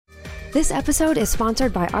This episode is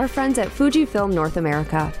sponsored by our friends at Fujifilm North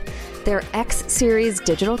America. Their X-Series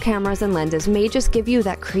digital cameras and lenses may just give you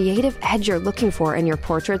that creative edge you're looking for in your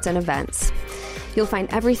portraits and events. You'll find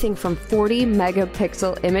everything from 40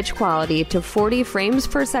 megapixel image quality to 40 frames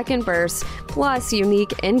per second bursts, plus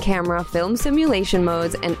unique in-camera film simulation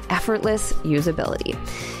modes and effortless usability.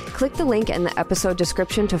 Click the link in the episode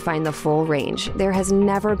description to find the full range. There has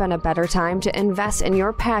never been a better time to invest in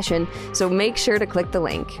your passion, so make sure to click the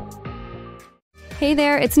link. Hey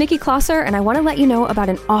there, it's Nikki Klosser, and I want to let you know about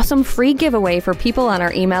an awesome free giveaway for people on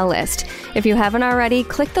our email list. If you haven't already,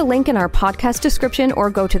 click the link in our podcast description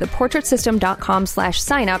or go to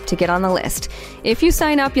theportraitsystem.com/sign-up to get on the list. If you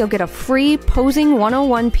sign up, you'll get a free Posing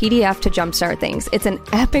 101 PDF to jumpstart things. It's an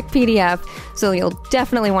epic PDF, so you'll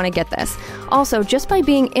definitely want to get this. Also, just by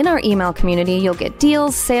being in our email community, you'll get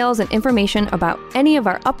deals, sales, and information about any of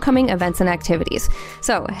our upcoming events and activities.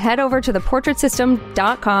 So head over to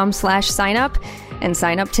theportraitsystem.com/sign-up and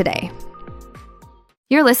sign up today.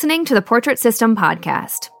 You're listening to the Portrait System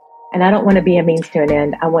podcast. And I don't want to be a means to an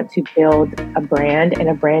end. I want to build a brand and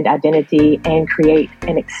a brand identity and create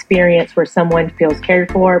an experience where someone feels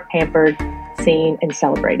cared for, pampered, seen, and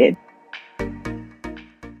celebrated.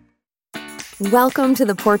 Welcome to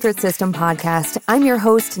the Portrait System podcast. I'm your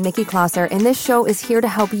host, Nikki Klosser, and this show is here to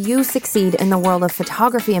help you succeed in the world of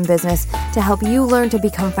photography and business, to help you learn to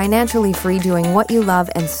become financially free doing what you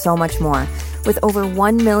love and so much more. With over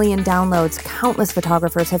 1 million downloads, countless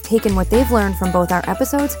photographers have taken what they've learned from both our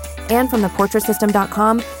episodes and from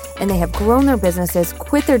theportraitsystem.com, and they have grown their businesses,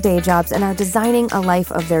 quit their day jobs, and are designing a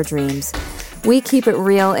life of their dreams. We keep it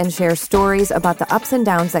real and share stories about the ups and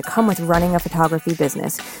downs that come with running a photography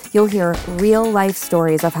business. You'll hear real-life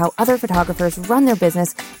stories of how other photographers run their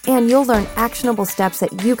business, and you'll learn actionable steps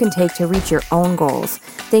that you can take to reach your own goals.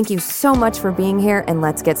 Thank you so much for being here, and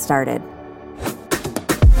let's get started.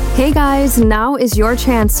 Hey guys, now is your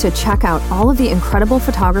chance to check out all of the incredible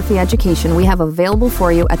photography education we have available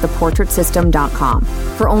for you at theportraitsystem.com.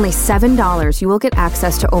 For only $7, you will get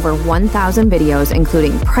access to over 1,000 videos,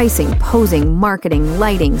 including pricing, posing, marketing,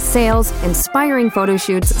 lighting, sales, inspiring photo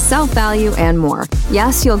shoots, self-value, and more.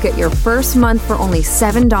 Yes, you'll get your first month for only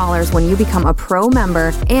 $7 when you become a pro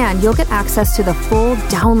member, and you'll get access to the full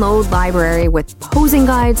download library with posing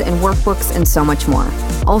guides and workbooks and so much more.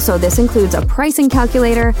 Also, this includes a pricing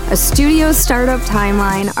calculator, a studio startup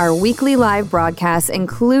timeline, our weekly live broadcasts,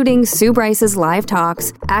 including Sue Bryce's live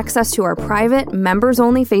talks, access to our private,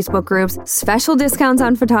 members-only Facebook groups, special discounts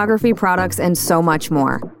on photography products, and so much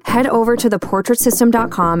more. Head over to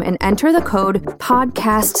theportraitsystem.com and enter the code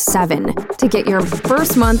PODCAST7 to get your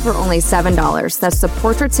first month for only $7. That's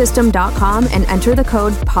theportraitsystem.com and enter the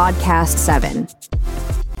code PODCAST7.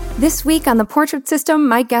 This week on The Portrait System,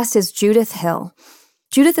 my guest is Judith Hill.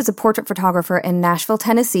 Judith is a portrait photographer in Nashville,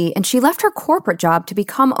 Tennessee, and she left her corporate job to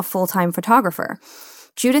become a full-time photographer.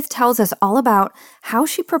 Judith tells us all about how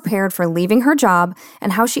she prepared for leaving her job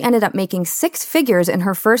and how she ended up making 6 figures in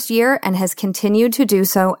her first year and has continued to do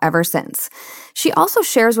so ever since. She also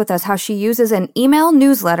shares with us how she uses an email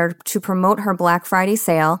newsletter to promote her Black Friday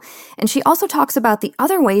sale, and she also talks about the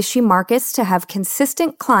other ways she markets to have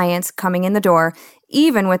consistent clients coming in the door,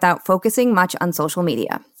 even without focusing much on social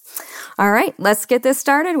media. All right, let's get this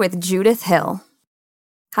started with Judith Hill.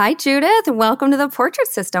 Hi, Judith. Welcome to the Portrait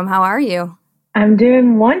System. How are you? I'm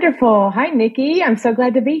doing wonderful. Hi, Nikki. I'm so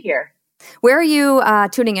glad to be here. Where are you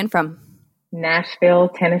tuning in from? Nashville,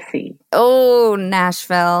 Tennessee. Oh,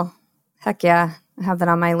 Nashville. Heck yeah. I have that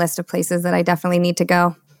on my list of places that I definitely need to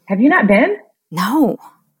go. Have you not been? No.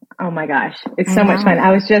 Oh my gosh. It's so much fun.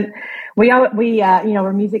 I was just,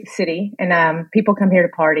 we're Music City, and people come here to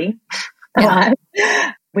party a lot.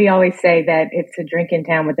 We always say that it's a drink in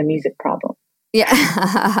town with a music problem. Yeah,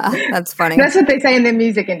 that's funny. That's what they say in the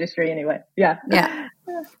music industry anyway. Yeah. Yeah.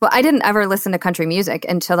 Well, I didn't ever listen to country music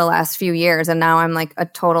until the last few years, and now I'm like a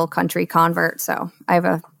total country convert. So I have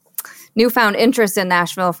a newfound interest in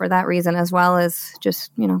Nashville for that reason, as well as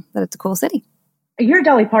just, that it's a cool city. You're a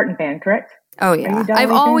Dolly Parton fan, correct? Oh, yeah.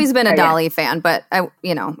 I've always been a Dolly fan, but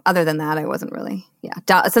other than that, I wasn't really,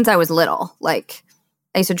 since I was little, I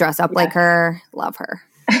used to dress up like her, love her.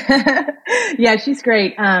 Yeah, she's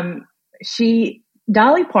great.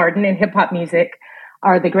 Dolly Parton and hip hop music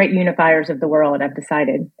are the great unifiers of the world, I've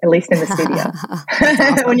decided, at least in the studio.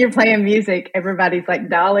 Awesome. When you're playing music, everybody's like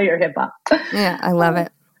Dolly or hip hop. Yeah, I love it.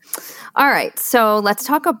 All right. So let's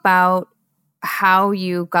talk about how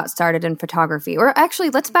you got started in photography. Or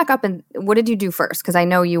actually, let's back up and what did you do first? Because I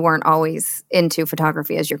know you weren't always into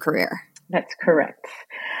photography as your career. That's correct.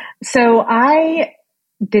 So I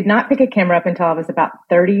did not pick a camera up until I was about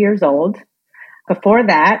 30 years old. Before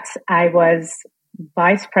that, I was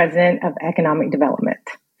vice president of economic development.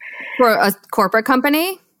 For a corporate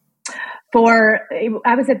company?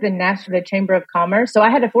 I was at the Chamber of Commerce. So I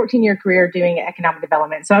had a 14-year career doing economic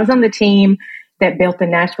development. So I was on the team that built the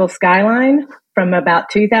Nashville skyline from about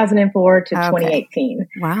 2004 to 2018.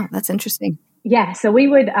 Wow, that's interesting. Yeah. So we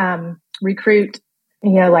would recruit,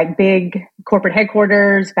 like big corporate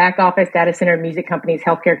headquarters, back office, data center, music companies,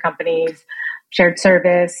 healthcare companies, shared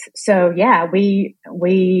service. So yeah, we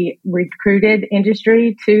recruited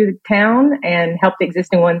industry to town and helped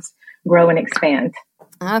existing ones grow and expand.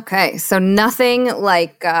 Okay. So nothing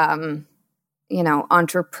like,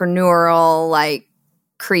 entrepreneurial, like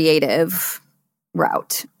creative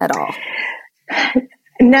route at all.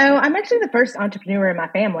 No, I'm actually the first entrepreneur in my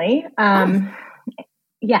family.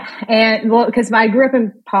 Yeah. And because I grew up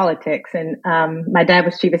in politics and my dad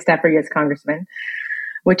was chief of staff for a U.S. congressman,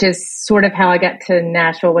 which is sort of how I got to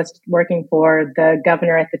Nashville, was working for the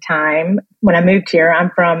governor at the time. When I moved here,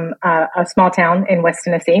 I'm from a small town in West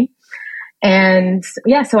Tennessee. And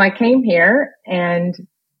yeah, so I came here and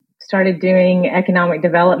started doing economic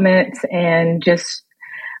development and just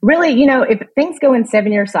really, if things go in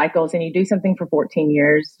 7-year cycles and you do something for 14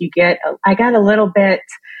 years, I got a little bit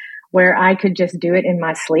where I could just do it in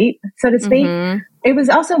my sleep, so to speak. Mm-hmm. It was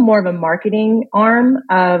also more of a marketing arm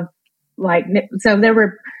of we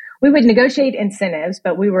would negotiate incentives,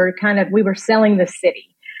 but we were selling the city.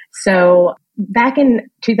 So back in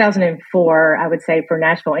 2004, I would say for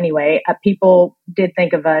Nashville anyway, people did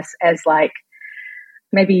think of us as like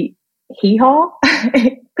maybe hee-haw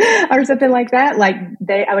or something like that. Like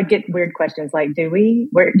I would get weird questions like, do you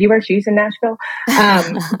wear shoes in Nashville?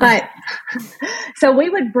 But so we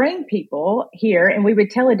would bring people here and we would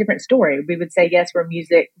tell a different story. We would say, yes, we're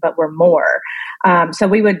music, but we're more. So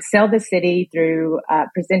we would sell the city through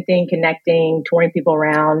presenting, connecting, touring people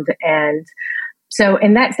around. And so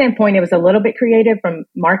in that standpoint, it was a little bit creative from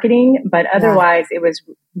marketing, but otherwise it was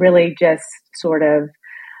really just sort of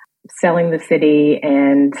selling the city.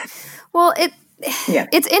 And well,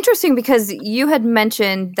 it's interesting because you had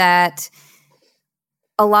mentioned that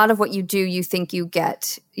a lot of what you do, you think you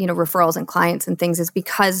get, referrals and clients and things is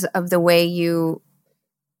because of the way you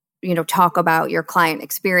talk about your client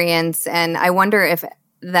experience. And I wonder if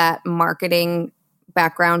that marketing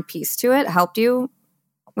background piece to it helped you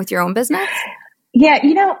with your own business. Yeah.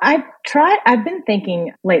 I've been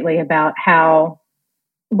thinking lately about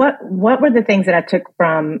what were the things that I took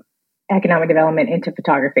from economic development into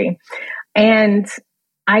photography. And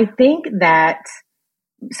I think that,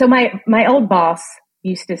 so my old boss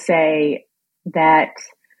used to say that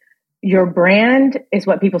your brand is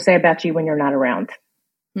what people say about you when you're not around.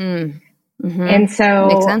 Mm-hmm. And so,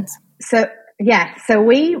 makes sense. So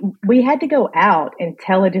we had to go out and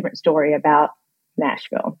tell a different story about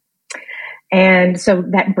Nashville. And so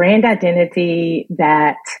that brand identity,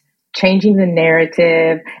 that changing the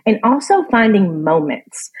narrative, and also finding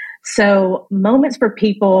moments. So moments for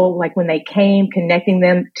people, like when they came, connecting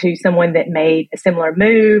them to someone that made a similar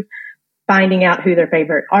move, finding out who their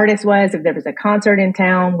favorite artist was. If there was a concert in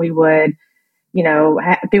town, we would,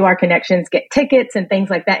 through our connections, get tickets and things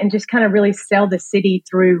like that, and just kind of really sell the city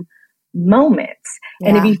through moments. Yeah.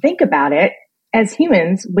 And if you think about it, as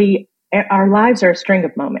humans, our lives are a string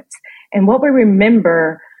of moments. And what we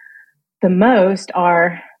remember the most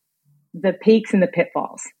are the peaks and the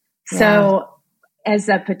pitfalls. Yeah. So as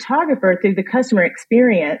a photographer, through the customer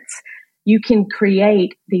experience, you can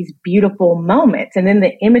create these beautiful moments. And then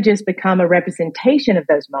the images become a representation of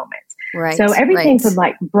those moments. Right. So everything from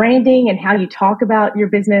like branding and how you talk about your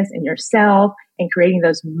business and yourself and creating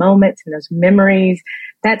those moments and those memories,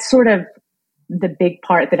 that's sort of the big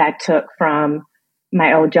part that I took from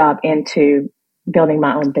my old job into building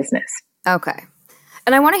my own business. Okay.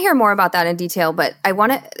 And I want to hear more about that in detail, but a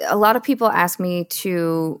lot of people ask me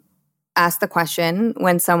to ask the question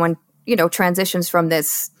when someone, transitions from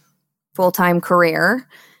this full-time career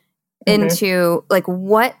into like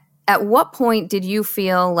at what point did you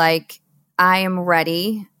feel like I am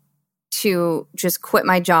ready to just quit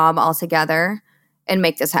my job altogether and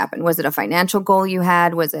make this happen? Was it a financial goal you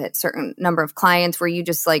had? Was it a certain number of clients where you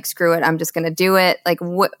just like, screw it, I'm just going to do it? Like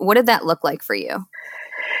what did that look like for you?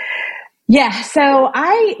 Yeah. So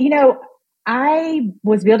I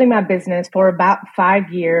was building my business for about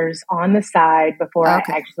 5 years on the side before I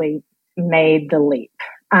actually made the leap.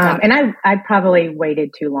 And I probably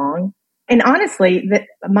waited too long. And honestly,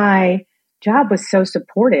 my job was so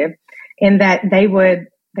supportive in that they were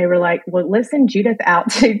like, well, listen, Judith out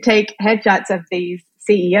to take headshots of these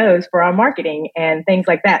CEOs for our marketing and things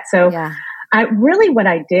like that. So what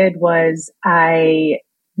I did was I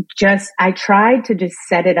tried to just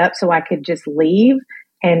set it up so I could just leave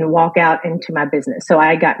and walk out into my business. So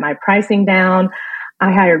I got my pricing down.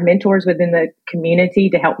 I hired mentors within the community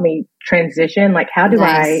to help me transition. Like, how do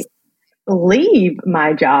I leave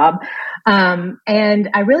my job? And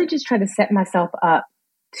I really just tried to set myself up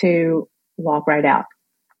to walk right out.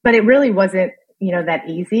 But it really wasn't, that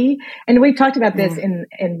easy. And we've talked about this in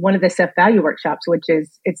one of the self-value workshops, which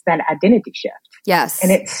is, it's that identity shift. Yes.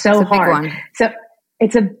 And it's so hard. So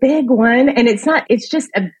it's a big one. And it's just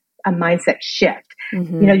a mindset shift,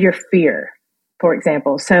 your fear, for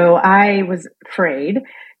example. So I was afraid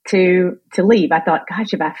to leave. I thought,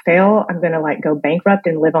 gosh, if I fail, I'm going to go bankrupt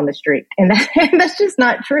and live on the street. And that's just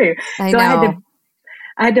not true. I know.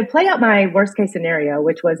 I had to play out my worst case scenario,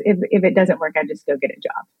 which was if it doesn't work, I just go get a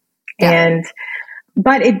job. Yeah.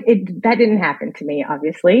 But that didn't happen to me,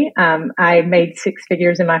 obviously. I made 6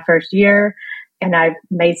 figures in my first year, and I've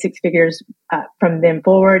made 6 figures from then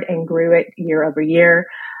forward and grew it year over year.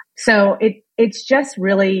 So it's just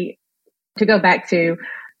really to go back to,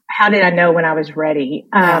 how did I know when I was ready?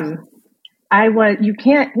 Who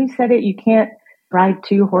said it? You can't ride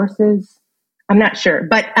 2 horses. I'm not sure,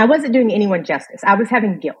 but I wasn't doing anyone justice. I was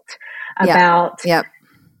having guilt about, I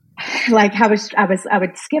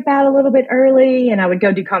would skip out a little bit early, and I would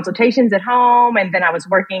go do consultations at home. And then I was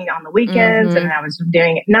working on the weekends, and I was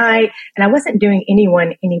doing at night, and I wasn't doing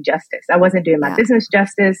anyone any justice. I wasn't doing my business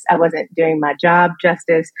justice. I wasn't doing my job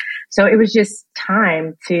justice. So it was just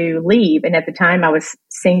time to leave. And at the time I was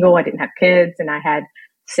single, I didn't have kids, and I had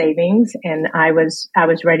savings, and I was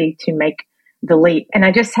ready to make the leap. And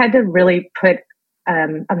I just had to really put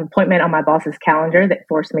an appointment on my boss's calendar that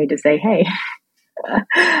forced me to say, hey,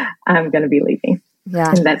 I'm going to be leaving.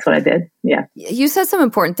 Yeah. And that's what I did. Yeah. You said some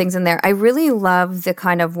important things in there. I really love the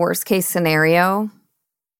kind of worst case scenario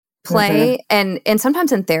play. And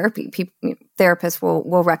sometimes in therapy, therapists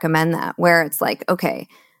will recommend that, where it's like, okay,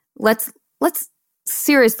 let's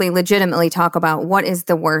seriously, legitimately talk about what is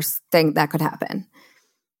the worst thing that could happen.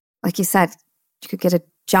 Like you said, you could get a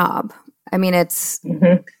job. I mean, it's,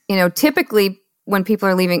 typically when people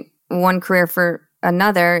are leaving one career for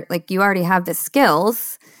another, you already have the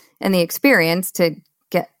skills and the experience to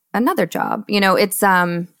get another job. It's,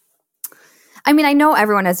 I know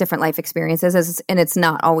everyone has different life experiences, and it's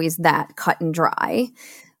not always that cut and dry.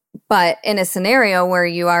 But in a scenario where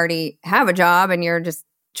you already have a job and you're just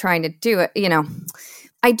trying to do it,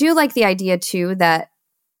 I do like the idea too that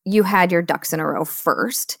you had your ducks in a row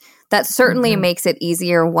first. That certainly makes it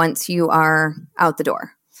easier once you are out the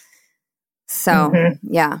door. So,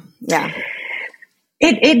 yeah.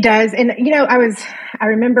 It does. And, I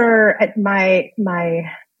remember at my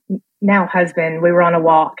now husband, we were on a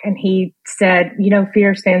walk, and he said,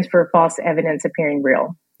 fear stands for false evidence appearing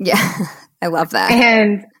real. Yeah. I love that.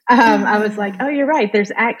 And I was like, oh, you're right.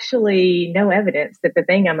 There's actually no evidence that the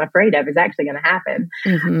thing I'm afraid of is actually going to happen.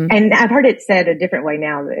 And I've heard it said a different way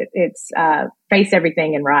now, that it's face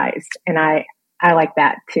everything and rise. And I like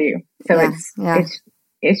that too. So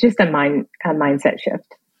it's just a mindset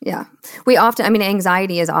shift. Yeah. We often,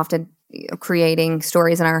 anxiety is often creating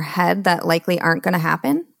stories in our head that likely aren't going to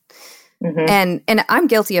happen. And I'm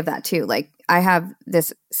guilty of that too. I have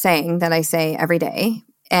this saying that I say every day,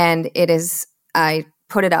 and it is, I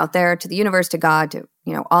put it out there to the universe, to God, to,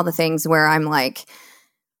 all the things where I'm like,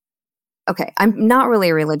 okay, I'm not really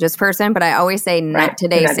a religious person, but I always say, not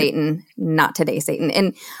today, Satan, not today, Satan.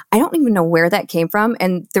 And I don't even know where that came from.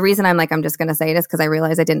 And the reason I'm just going to say it is because I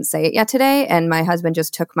realized I didn't say it yet today. And my husband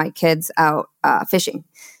just took my kids out fishing.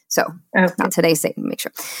 So not today, Satan, make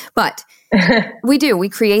sure. But we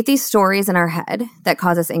create these stories in our head that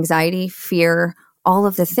cause us anxiety, fear, all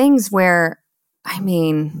of the things where,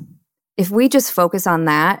 if we just focus on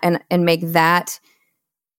that and make that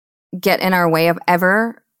get in our way of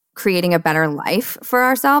ever creating a better life for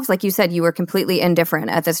ourselves. Like you said, you were completely indifferent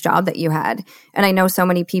at this job that you had. And I know so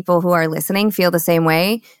many people who are listening feel the same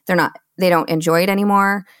way. They don't enjoy it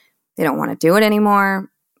anymore. They don't want to do it anymore.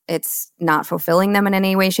 It's not fulfilling them in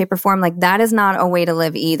any way, shape, or form. That is not a way to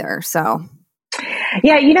live either. So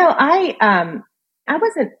yeah, I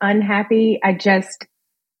wasn't unhappy.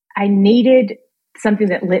 I needed something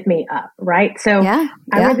that lit me up. Right. So I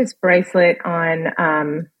wear this bracelet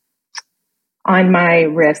on my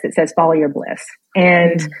wrist that says follow your bliss.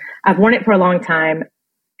 And I've worn it for a long time.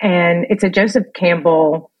 And it's a Joseph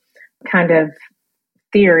Campbell kind of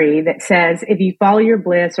theory that says, if you follow your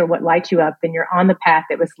bliss or what lights you up, then you're on the path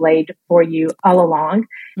that was laid for you all along,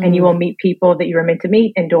 and you will meet people that you were meant to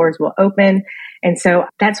meet, and doors will open. And so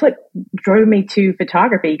that's what drove me to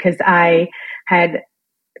photography, because I had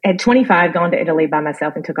at 25, gone to Italy by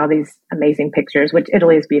myself and took all these amazing pictures, which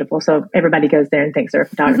Italy is beautiful. So everybody goes there and thinks they're a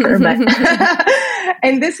photographer. But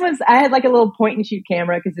and I had like a little point and shoot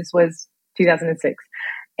camera because this was 2006.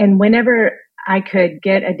 And whenever I could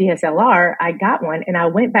get a DSLR, I got one, and I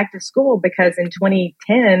went back to school because in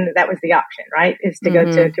 2010, that was the option, right? Is to go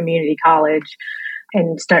to a community college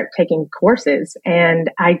and start taking courses. And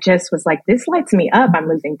I just was like, this lights me up. I'm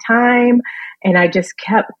losing time. And I just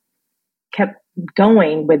kept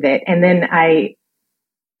going with it. And then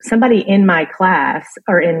somebody in my class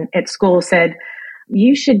or at school said,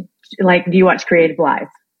 you should do you watch Creative Live?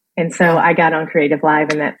 And so I got on Creative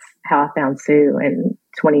Live, and that's how I found Sue in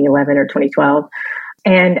 2011 or 2012.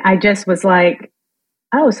 And I just was like,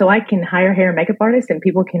 oh, so I can hire hair and makeup artists and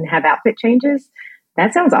people can have outfit changes.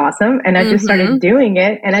 That sounds awesome. And I just started doing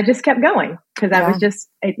it, and I just kept going because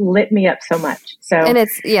it lit me up so much. So, and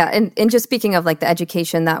it's, and just speaking of like the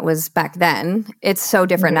education that was back then, it's so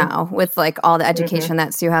different now with like all the education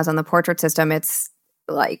that Sue has on the portrait system. It's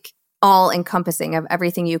like all encompassing of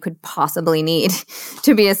everything you could possibly need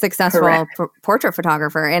to be a successful portrait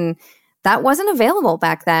photographer. And that wasn't available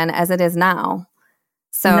back then as it is now.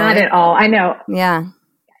 So not at all. I know. Yeah.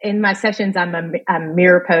 In my sessions, I'm a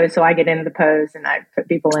mirror pose. So I get into the pose and I put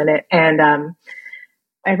people in it. And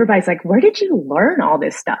everybody's like, where did you learn all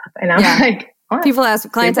this stuff? And I'm like,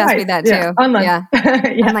 clients ask me that too. Online. Yeah.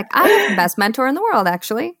 I'm like, I have the best mentor in the world,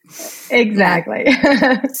 actually. Exactly.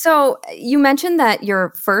 Yeah. So you mentioned that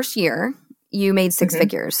your first year, you made six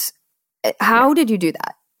figures. How did you do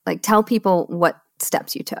that? Like, tell people what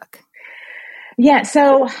steps you took. Yeah.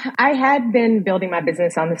 So I had been building my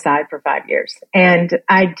business on the side for 5 years, and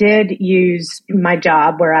I did use my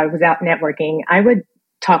job where I was out networking. I would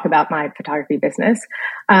talk about my photography business.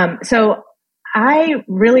 So I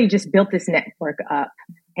really just built this network up.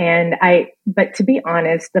 But to be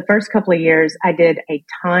honest, the first couple of years, I did a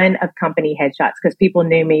ton of company headshots because people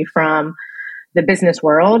knew me from the business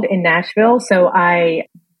world in Nashville. So I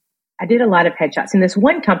did a lot of headshots in this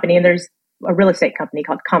one company, and there's a real estate company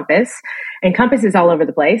called Compass, and Compass is all over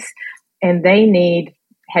the place, and they need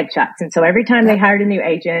headshots. And so every time they hired a new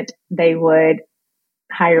agent, they would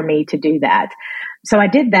hire me to do that. So I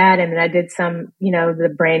did that. And then I did some,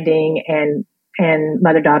 the branding and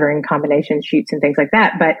mother-daughter in combination shoots and things like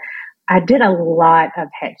that. But I did a lot of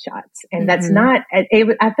headshots, and that's not,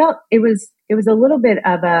 I felt it was a little bit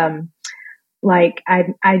of, I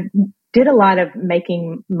did a lot of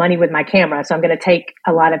making money with my camera. So I'm going to take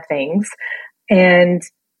a lot of things.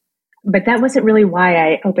 But that wasn't really why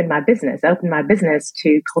I opened my business. I opened my business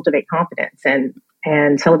to cultivate confidence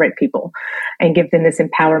and celebrate people and give them this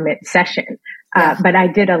empowerment session. But I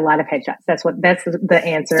did a lot of headshots. That's the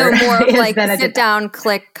answer. So more of like sit down,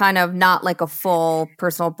 click, kind of not like a full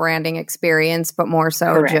personal branding experience, but more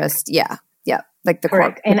so just, like the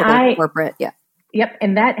corporate. Yeah. Yep.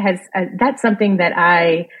 And that's something that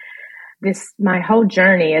my whole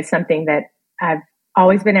journey is something that I've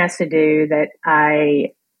always been asked to do that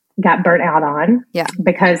I got burnt out on. Yeah.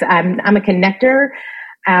 Because I'm a connector.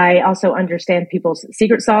 I also understand people's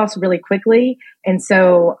secret sauce really quickly. And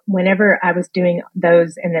so whenever I was doing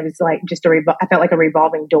those, and it was like just I felt like a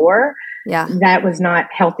revolving door. Yeah. That was not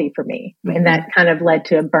healthy for me. Mm-hmm. And that kind of led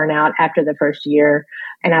to a burnout after the first year.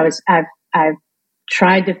 And I've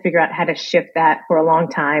tried to figure out how to shift that for a long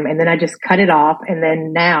time. And then I just cut it off. And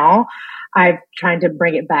then now I'm trying to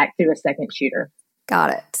bring it back through a second shooter.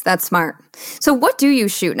 Got it. That's smart. So what do you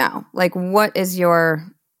shoot now? Like, what is your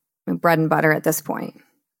bread and butter at this point?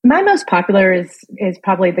 My most popular is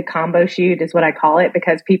probably the combo shoot is what I call it,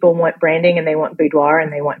 because people want branding and they want boudoir and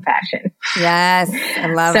they want fashion. Yes. I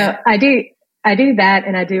love it. So I do that.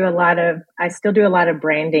 And I still do a lot of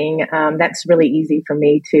branding. That's really easy for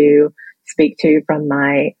me to speak to from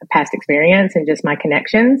my past experience and just my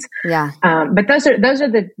connections. Yeah. But those are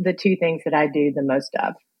the two things that I do the most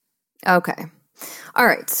of. Okay. All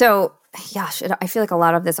right. So, gosh, I feel like a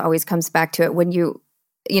lot of this always comes back to it when you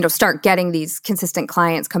start getting these consistent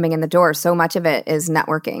clients coming in the door. So much of it is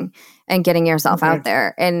networking and getting yourself out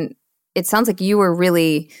there. And it sounds like you were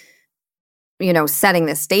really, setting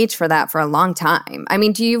the stage for that for a long time. I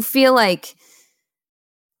mean, do you feel like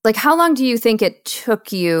how long do you think it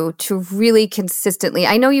took you to really consistently,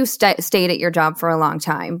 I know you stayed at your job for a long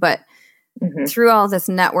time, but through all this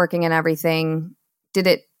networking and everything, did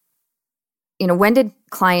it, when did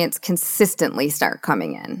clients consistently start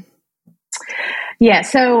coming in? Yeah.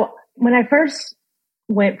 So when I first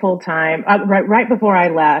went full time, right before I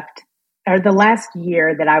left, or the last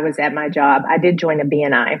year that I was at my job, I did join a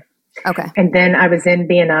BNI. Okay. And then I was in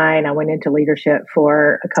BNI and I went into leadership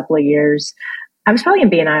for a couple of years. I was probably in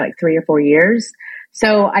BNI like 3 or 4 years.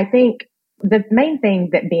 So I think the main thing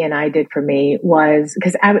that BNI did for me was,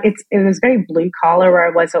 because it was very blue collar where I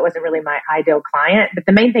was, so it wasn't really my ideal client. But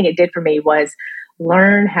the main thing it did for me was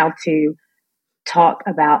learn how to talk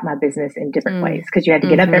about my business in different ways, because you had to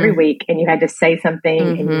get up every week and you had to say something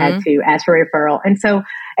and you had to ask for a referral. And so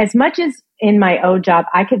as much as in my old job,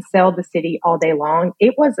 I could sell the city all day long,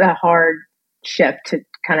 it was a hard shift to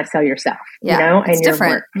kind of sell yourself, you know, and your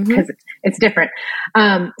work, because it's different.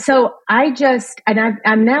 So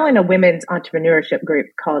I'm now in a women's entrepreneurship group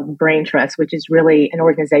called Brain Trust, which is really an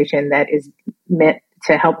organization that is meant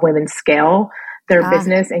to help women scale their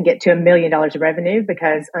business and get to $1 million of revenue,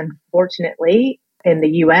 because unfortunately in the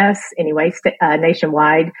US anyway,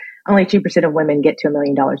 nationwide, only 2% of women get to $1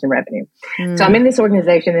 million in revenue. So I'm in this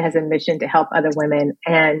organization that has a mission to help other women,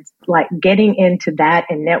 and like getting into that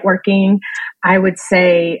and networking. I would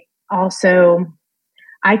say also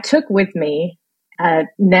I took with me a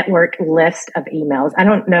network list of emails. I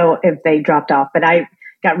don't know if they dropped off, but I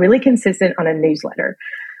got really consistent on a newsletter,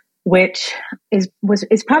 which is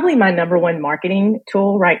probably my number one marketing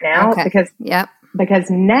tool right now,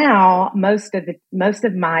 because now most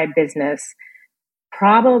of my business,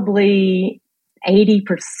 probably 80%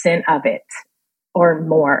 of it or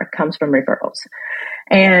more, comes from referrals.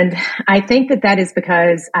 And I think that is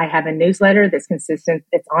because I have a newsletter that's consistent,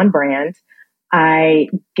 it's on brand. I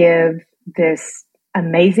give this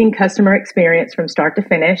amazing customer experience from start to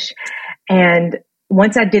finish. And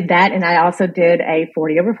once I did that, and I also did a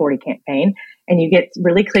 40 over 40 campaign, and you get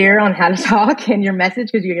really clear on how to talk and your message,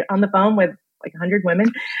 because you get on the phone with like 100 women.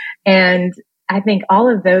 And I think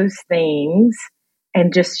all of those things,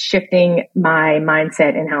 and just shifting my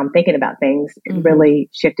mindset and how I'm thinking about things, really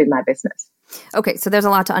shifted my business. Okay, so there's a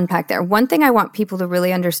lot to unpack there. One thing I want people to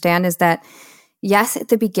really understand is that, yes, at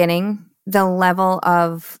the beginning, the level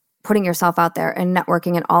of putting yourself out there and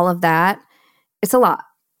networking and all of that, it's a lot.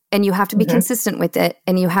 And you have to be consistent with it.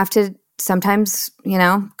 And you have to sometimes,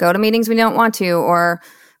 go to meetings when you don't want to, or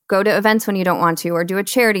go to events when you don't want to, or do a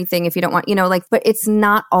charity thing if you don't want, but it's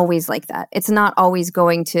not always like that. It's not always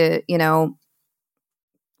going to,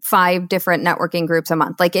 5 different networking groups a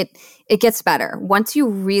month. Like it gets better. Once you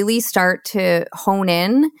really start to hone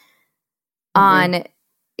in on,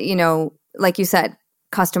 like you said,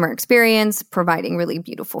 customer experience, providing really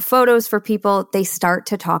beautiful photos for people, they start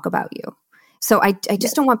to talk about you. So I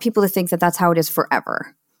just don't want people to think that that's how it is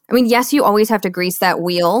forever. I mean, yes, you always have to grease that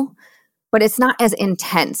wheel, but it's not as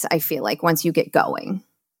intense, I feel like, once you get going.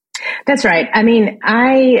 That's right. I mean,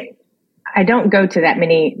 I don't go to that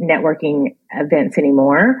many networking events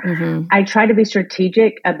anymore. I try to be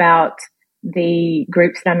strategic about the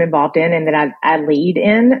groups that I'm involved in and that I lead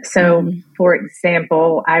in. So, for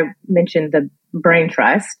example, I mentioned the Brain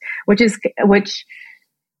Trust, which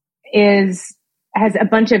has a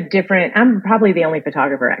bunch of different, I'm probably the only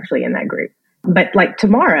photographer actually in that group. But like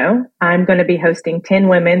tomorrow, I'm going to be hosting 10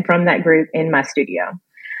 women from that group in my studio.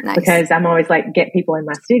 Nice. Because I'm always like, get people in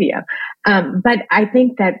my studio. But I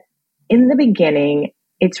think that in the beginning,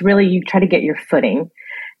 it's really, you try to get your footing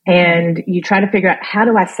and you try to figure out, how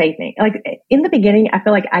do I say things? Like in the beginning, I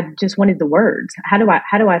feel like I just wanted the words. How do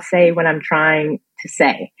I say what I'm trying to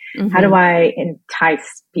say? How do I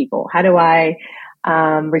entice people? How do I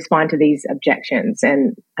respond to these objections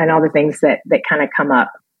and all the things that kind of come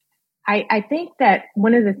up? I think that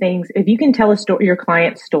one of the things, if you can tell your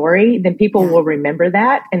client's story, then people will remember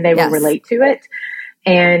that and they will relate to it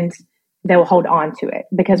and they will hold on to it,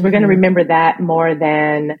 because we're going to remember that more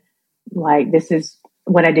than like, this is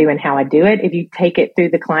what I do and how I do it. If you take it through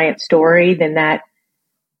the client story, then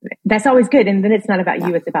that's always good. And then it's not about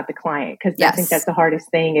you, it's about the client. Because I think that's the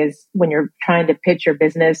hardest thing, is when you're trying to pitch your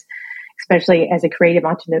business, especially as a creative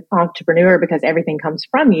entrepreneur, because everything comes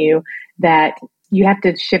from you, that you have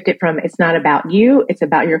to shift it from, it's not about you, it's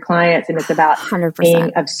about your clients, and it's about 100%.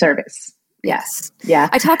 Being of service. Yes. Yeah.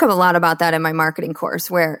 I talk a lot about that in my marketing course,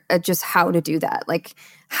 where just how to do that, like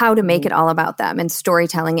how to make it all about them, and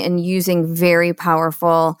storytelling, and using very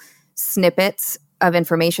powerful snippets of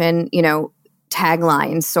information,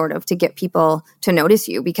 taglines sort of, to get people to notice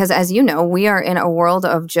you. Because as you know, we are in a world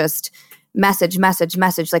of just message.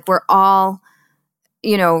 Like we're all,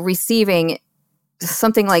 receiving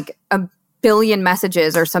something like 1 billion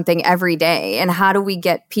messages or something every day. And how do we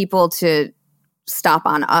get people to stop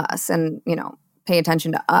on us and, pay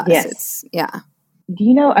attention to us? Yes. Do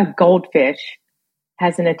you know a goldfish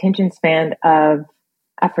has an attention span of,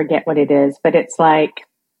 I forget what it is, but it's like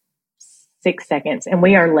 6 seconds, and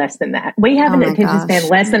we are less than that. We have an attention span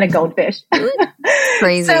less than a goldfish.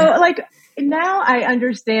 Crazy. So like now I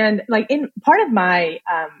understand, like in part of my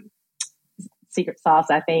secret sauce,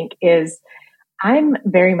 I think, is I'm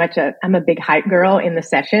very much I'm a big hype girl in the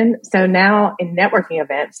session. So now in networking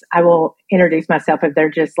events, I will introduce myself. If they're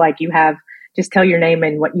just like, just tell your name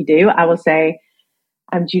and what you do. I will say,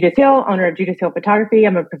 I'm Judith Hill, owner of Judith Hill Photography.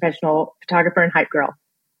 I'm a professional photographer and hype girl.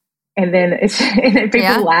 And then and then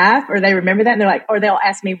people laugh, or they remember that, and they're like, or they'll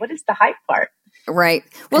ask me, what is the hype part? Right.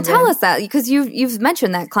 Well, tell us that, because you've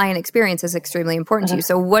mentioned that client experience is extremely important to you.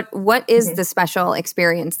 So what is the special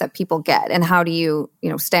experience that people get, and how do you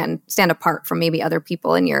stand apart from maybe other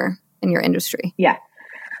people in your industry? Yeah.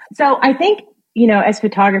 So I think, as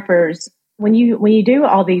photographers, when you do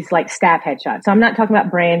all these like staff headshots, so I'm not talking about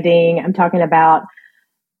branding. I'm talking about,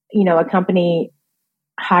 a company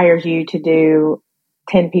hires you to do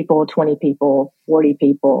 10 people, 20 people, 40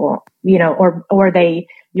 people, or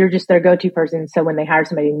you're just their go-to person. So when they hire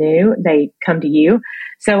somebody new, they come to you.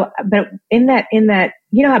 So, but in that,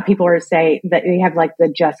 how people are say that they have like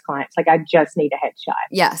the just clients, like I just need a headshot.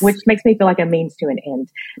 Yes. Which makes me feel like a means to an end.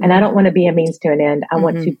 And I don't want to be a means to an end. I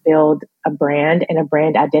want to build a brand and a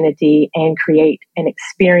brand identity and create an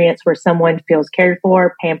experience where someone feels cared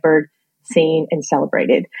for, pampered, seen, and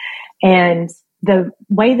celebrated. And the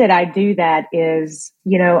way that I do that is,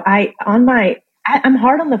 I'm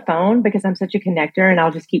hard on the phone because I'm such a connector, and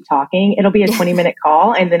I'll just keep talking. It'll be a 20-minute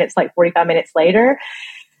call, and then it's like 45 minutes later.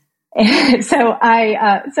 And so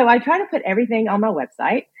I try to put everything on my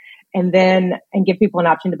website, and give people an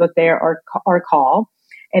option to book there or call.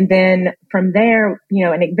 And then from there,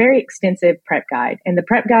 and a very extensive prep guide. And the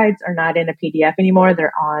prep guides are not in a PDF anymore.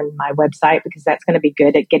 They're on my website, because that's going to be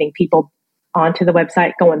good at getting people onto the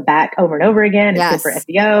website, going back over and over again. It's good for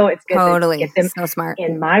SEO. It's good to get them so smart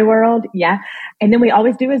in my world. Yeah. And then we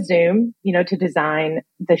always do a Zoom, to design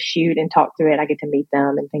the shoot and talk through it. I get to meet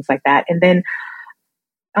them and things like that. And then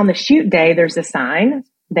on the shoot day, there's a sign.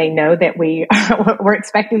 They know that we're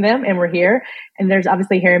expecting them and we're here. And there's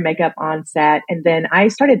obviously hair and makeup on set. And then I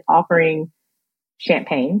started offering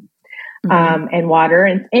champagne, and water,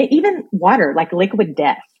 and even water, like Liquid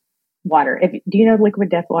Death water. Do you know Liquid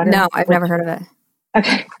Death water? No, I've never heard of it.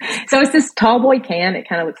 Okay. So it's this tall boy can. It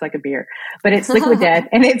kind of looks like a beer, but it's Liquid Death,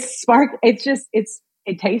 and it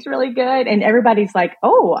tastes really good. And everybody's like,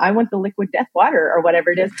 oh, I want the Liquid Death water or whatever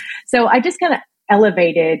it is. So I just kind of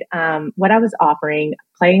elevated, what I was offering,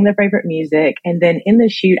 playing their favorite music. And then in the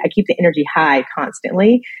shoot, I keep the energy high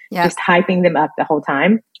constantly, just hyping them up the whole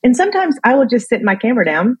time. And sometimes I will just sit my camera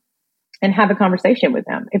down and have a conversation with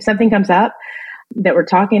them. If something comes up that we're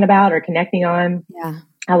talking about or connecting on,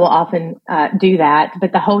 I will often do that.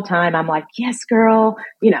 But the whole time I'm like, yes, girl,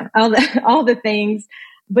 all the things,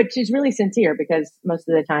 which is really sincere, because most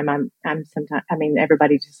of the time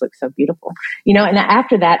everybody just looks so beautiful, and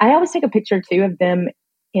after that, I always take a picture too of them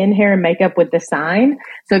in hair and makeup with the sign.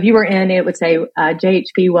 So if you were in, it would say,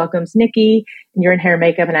 JHP welcomes Nikki, and you're in hair and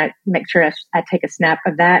makeup, and I make sure I take a snap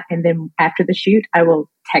of that. And then after the shoot, I will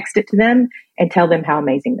text it to them and tell them how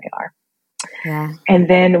amazing they are. Yeah. And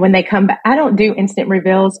then when they come back, I don't do instant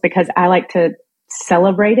reveals because I like to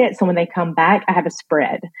celebrate it. So when they come back, I have a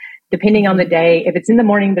spread. Depending on the day, if it's in the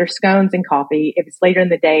morning, there's scones and coffee. If it's later in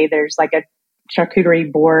the day, there's like a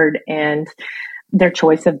charcuterie board and their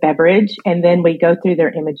choice of beverage. And then we go through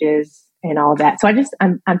their images and all that. So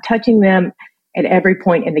I'm touching them at every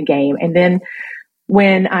point in the game. And then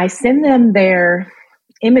when I send them their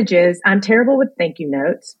images, I'm terrible with thank you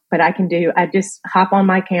notes, but I just hop on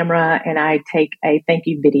my camera and I take a thank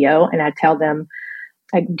you video, and I tell them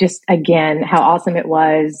just again how awesome it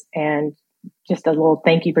was, and just a little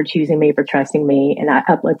thank you for choosing me, for trusting me. And I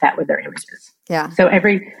upload that with their images. Yeah. So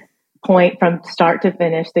every point from start to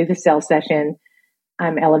finish through the sales session,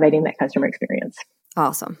 I'm elevating that customer experience.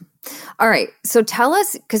 Awesome. All right. So tell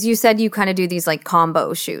us, because you said you kind of do these like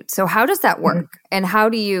combo shoots. So how does that work? And how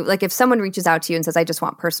do you, like, if someone reaches out to you and says, I just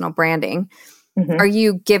want personal branding, are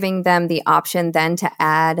you giving them the option then to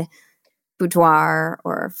add boudoir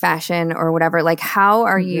or fashion or whatever? Like, how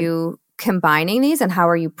are you combining these, and how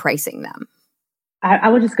are you pricing them? I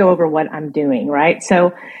will just go over what I'm doing, right?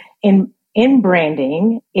 So in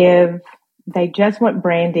branding, if they just want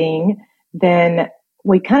branding, then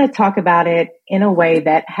we kind of talk about it in a way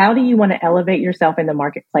that, how do you want to elevate yourself in the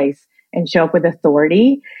marketplace and show up with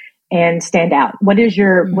authority and stand out? What's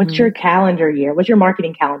your calendar year? What's your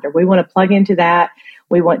marketing calendar? We want to plug into that.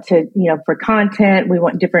 We want to, for content, we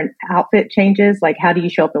want different outfit changes. Like, how do you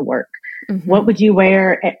show up and work? What would you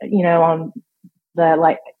wear, on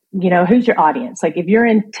the, who's your audience? Like, if you're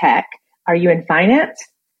in tech, are you in finance?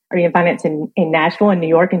 Are you in finance in Nashville and New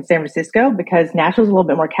York and San Francisco? Because Nashville's a little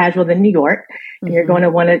bit more casual than New York. And you're going to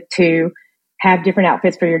want to have different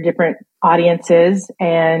outfits for your different audiences.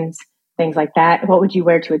 And things like that. What would you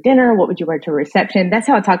wear to a dinner? What would you wear to a reception? That's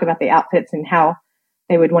how I talk about the outfits and how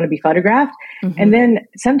they would want to be photographed. And then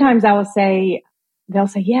sometimes they'll say,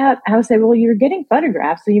 yeah, I would say, well, you're getting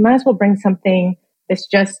photographed, so you might as well bring something that's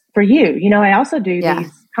just for you. You know, I also do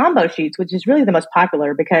these combo shoots, which is really the most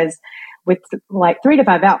popular because with like 3 to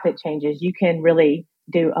 5 outfit changes, you can really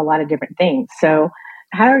do a lot of different things. So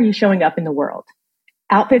how are you showing up in the world?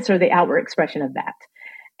 Outfits are the outward expression of that.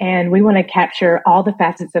 And we want to capture all the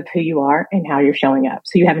facets of who you are and how you're showing up.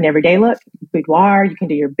 So you have an everyday look, boudoir, you can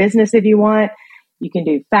do your business if you want, you can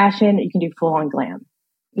do fashion, you can do full on glam,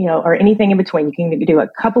 you know, or anything in between. You can do a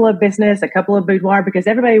couple of business, a couple of boudoir, because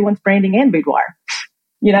everybody wants branding and boudoir,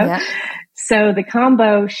 you know? Yeah. So the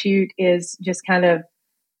combo shoot is just kind of,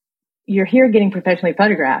 you're here getting professionally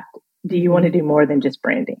photographed. Do you want to do more than just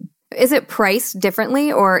branding? Is it priced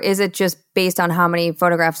differently, or is it just based on how many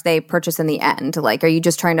photographs they purchase in the end? Like, are you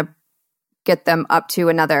just trying to get them up to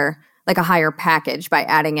another, like a higher package by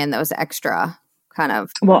adding in those extra kind of?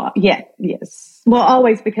 Well, yes. Well,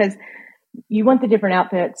 always, because you want the different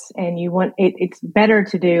outfits and you want it's better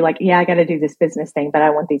to do like, yeah, I got to do this business thing, but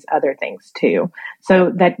I want these other things too.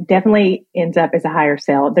 So that definitely ends up as a higher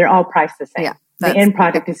sale. They're all priced the same. Yeah, the end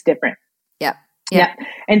product is different. Yeah.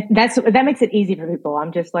 And that makes it easy for people.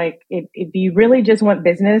 I'm just like, if you really just want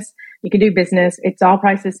business, you can do business. It's all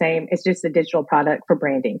priced the same. It's just a digital product for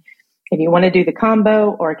branding. If you want to do the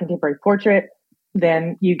combo or a contemporary portrait,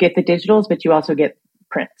 then you get the digitals, but you also get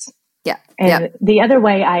prints. Yeah. And the other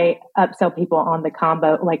way I upsell people on the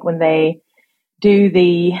combo, like when they do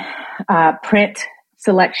the print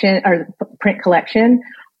selection or print collection,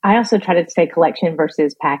 I also try to say collection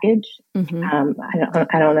versus package. I don't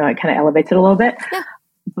know. It kind of elevates it a little bit,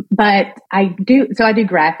 but I do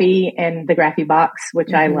Graphy and the Graphy box,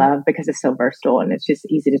 which I love because it's so versatile and it's just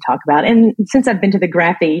easy to talk about. And since I've been to the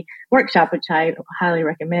Graphy workshop, which I highly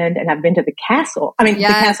recommend, and I've been to the castle, I've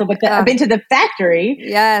been to the factory.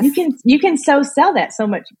 Yes. You can sell that so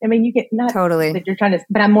much. I mean, you get not totally that you're trying to,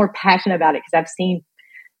 but I'm more passionate about it because I've seen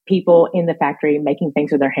people in the factory making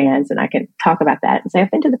things with their hands, and I can talk about that and say, I've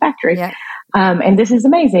been to the factory. Yeah. And this is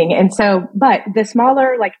amazing. And so, but the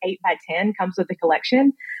smaller, like 8x10 comes with the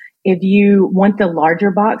collection. If you want the larger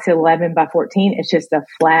box, 11x14, it's just a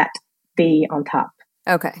flat fee on top.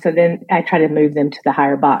 Okay. So then I try to move them to the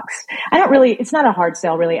higher box. It's not a hard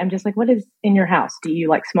sell really. I'm just like, what is in your house? Do you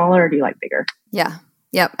like smaller or do you like bigger? Yeah.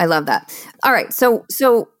 Yep, I love that. All right, so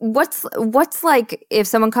what's like if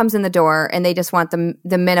someone comes in the door and they just want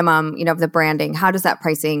the minimum, of the branding? How does that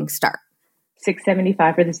pricing start?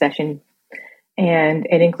 $675 for the session, and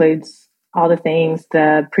it includes all the things: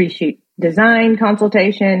 the pre-shoot design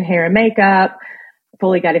consultation, hair and makeup,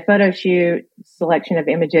 fully guided photo shoot, selection of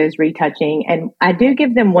images, retouching, and I do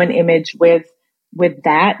give them one image with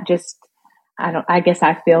that. Just I guess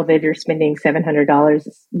I feel that if you're spending $700,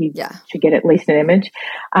 you should get at least an image.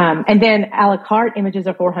 And then a la carte images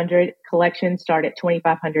are $400. Collections start at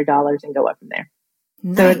 $2,500 and go up from there.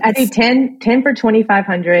 Nice. So I do 10 for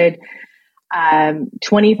 $2,500,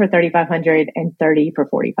 20 for $3,500, and 30 for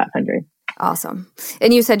 $4,500. Awesome.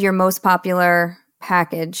 And you said your most popular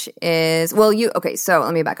package is, so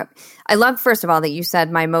let me back up. I love, first of all, that you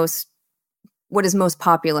said what is most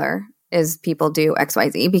popular is people do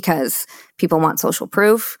XYZ because people want social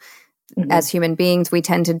proof. As human beings, we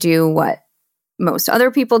tend to do what most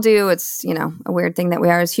other people do. It's, a weird thing that we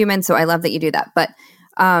are as humans. So I love that you do that. But,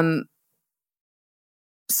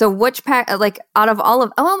 so which out of all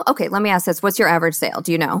of, let me ask this. What's your average sale?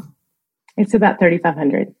 Do you know? It's about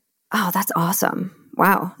 $3,500. Oh, that's awesome.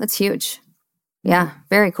 Wow. That's huge. Yeah.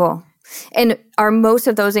 Very cool. And are most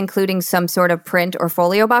of those including some sort of print or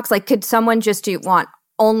folio box? Like, could someone just want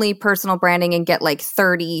only personal branding and get like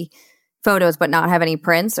 30 photos but not have any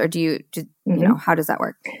prints, or do you how does that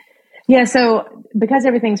work? Yeah, so because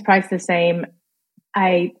everything's priced the same,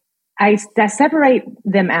 I separate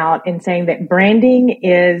them out in saying that branding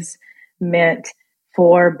is meant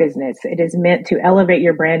for business. It is meant to elevate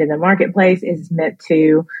your brand in the marketplace. It is meant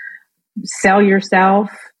to sell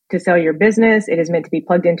yourself, to sell your business. It is meant to be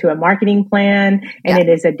plugged into a marketing plan, and it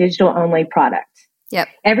is a digital only product. Yep.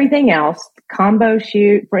 Everything else, combo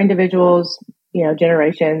shoot for individuals,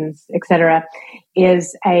 generations, etc.,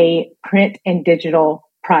 is a print and digital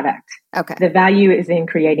product. Okay. The value is in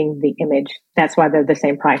creating the image. That's why they're the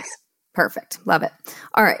same price. Perfect. Love it.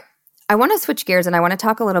 All right. I want to switch gears and I want to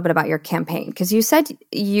talk a little bit about your campaign, because you said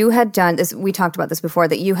you had done this. We talked about this before,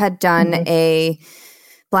 that you had done a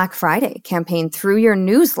Black Friday campaign through your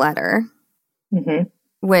newsletter.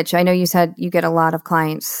 Which I know you said you get a lot of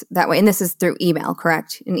clients that way. And this is through email,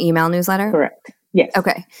 correct? An email newsletter? Correct. Yes.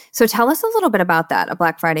 Okay. So tell us a little bit about that, a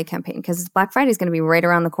Black Friday campaign, because Black Friday is going to be right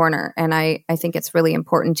around the corner. And I think it's really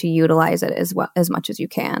important to utilize it as much as you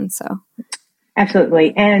can. So.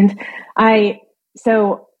 Absolutely. And I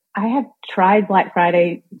have tried Black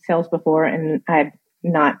Friday sales before and I've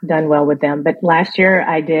not done well with them. But last year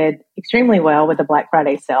I did extremely well with the Black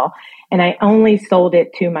Friday sale, and I only sold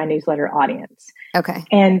it to my newsletter audience. Okay.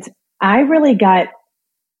 And I really got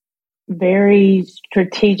very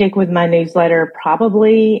strategic with my newsletter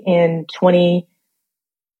probably in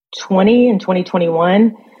 2020 and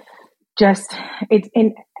 2021.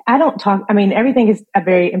 Everything is a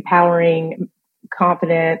very empowering,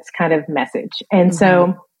 confidence kind of message. And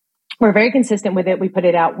so we're very consistent with it. We put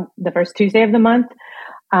it out the first Tuesday of the month.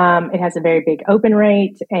 It has a very big open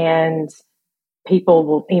rate, and people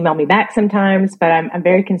will email me back sometimes, but I'm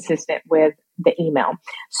very consistent with the email.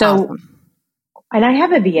 So, awesome. And I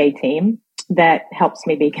have a VA team that helps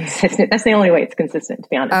me be consistent. That's the only way it's consistent, to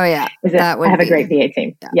be honest. Oh yeah. I have a great VA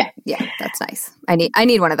team. Yeah. That's nice. I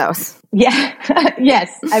need one of those. Yeah.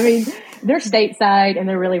 Yes. I mean, they're stateside and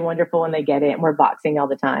they're really wonderful and they get it. And we're boxing all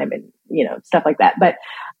the time and, stuff like that.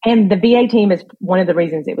 And the VA team is one of the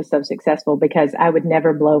reasons it was so successful, because I would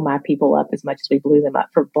never blow my people up as much as we blew them up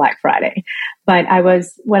for Black Friday. But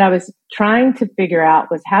what I was trying to figure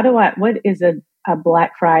out was what is a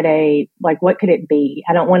Black Friday, like what could it be?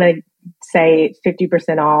 I don't want to say it's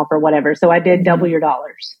 50% off or whatever. So I did double your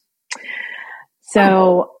dollars.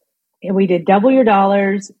 So we did double your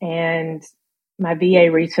dollars, and my VA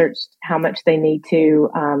researched how much they need to,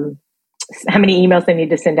 how many emails they need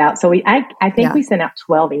to send out. So I think we sent out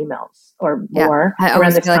 12 emails or more. I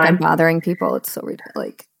always feel like I'm bothering people. It's so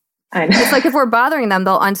ridiculous. I know. It's like if we're bothering them,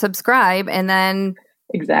 they'll unsubscribe and then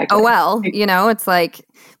exactly. Oh, well, it's like,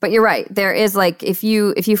 but you're right. There is like, if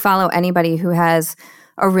you follow anybody who has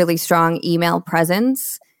a really strong email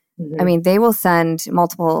presence, I mean, they will send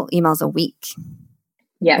multiple emails a week.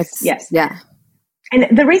 Yes. Yeah.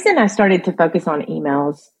 And the reason I started to focus on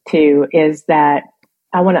emails too is that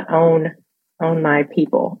I want to own my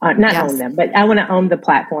people, own them, but I want to own the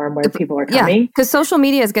platform where people are coming. Because social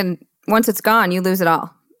media is once it's gone, you lose it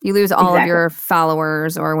all. You lose all of your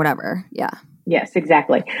followers or whatever. Yeah. Yes,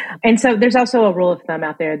 exactly. And so there's also a rule of thumb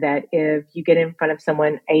out there that if you get in front of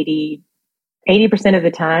someone 80% of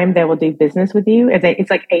the time, they will do business with you.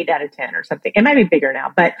 It's like 8 out of 10 or something. It might be bigger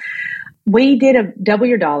now, but we did a double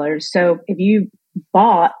your dollars. So if you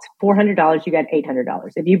bought $400, you got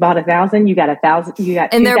 $800. If you bought 1,000, you got 1,000. You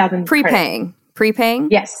got 2,000. And they're prepaying.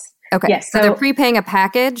 Yes. Okay. Yes. So they're prepaying a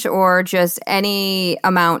package or just any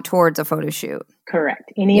amount towards a photo shoot.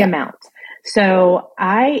 Correct. Any amount. So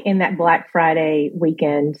I, in that Black Friday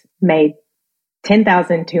weekend, made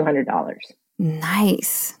 $10,200.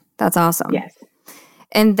 Nice. That's awesome. Yes.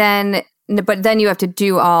 And then, but then you have to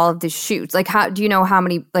do all of the shoots. Like, do you know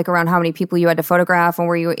around how many people you had to photograph, and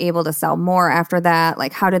were you able to sell more after that?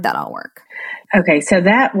 Like, how did that all work? Okay. So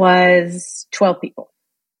that was 12 people.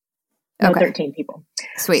 No, 13 people.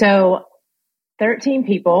 Sweet. So 13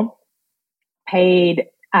 people paid.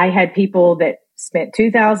 I had people that spent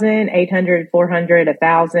 $2,000, $800, $400,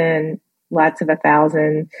 $1,000, lots of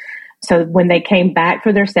 $1,000. So when they came back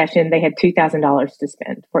for their session, they had $2,000 to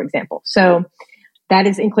spend, for example. So that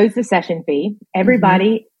includes the session fee.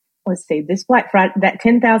 Everybody, let's see, this Black Friday, that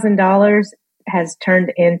 $10,000 has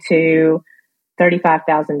turned into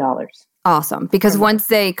 $35,000. Awesome. Because once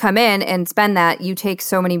they come in and spend that, you take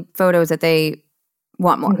so many photos that they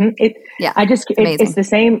want more. It's the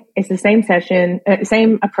same session,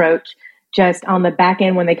 same approach. Just on the back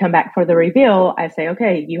end, when they come back for the reveal, I say,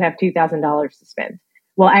 okay, you have $2,000 to spend.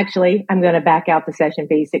 Well, actually, I'm going to back out the session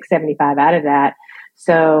fee, $675 out of that.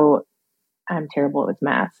 So I'm terrible with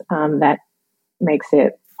math. That makes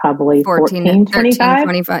it probably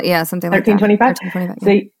 $1,425. Yeah, something like that. $1,325.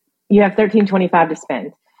 So you have $1,325 to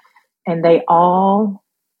spend, and they all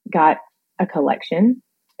got a collection.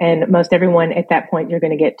 And most everyone at that point, you're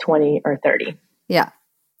going to get 20 or 30. Yeah.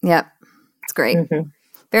 It's great.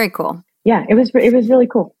 Very cool. Yeah, it was really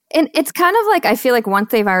cool. And it's kind of like, I feel like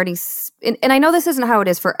once they've already, and I know this isn't how it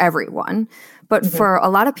is for everyone, but for a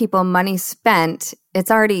lot of people, money spent,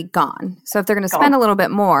 it's already gone. So if they're going to spend a little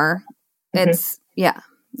bit more, it's,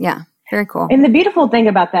 very cool. And the beautiful thing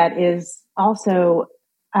about that is also,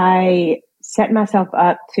 I set myself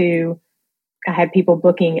up I had people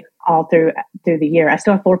booking all through the year. I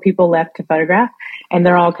still have 4 people left to photograph, and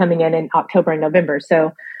they're all coming in October and November.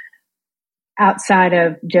 So outside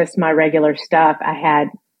of just my regular stuff, I had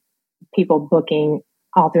people booking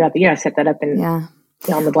all throughout the year. I set that up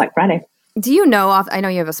on the Black Friday. Do you know, I know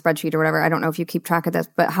you have a spreadsheet or whatever. I don't know if you keep track of this,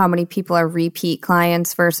 but how many people are repeat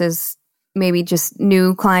clients versus maybe just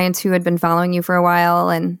new clients who had been following you for a while,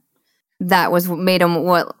 and that was made them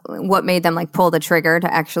what made them like pull the trigger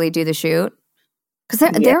to actually do the shoot?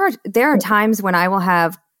 Because there are times when I will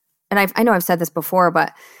have, and I know I've said this before,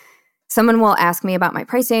 but someone will ask me about my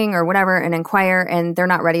pricing or whatever and inquire, and they're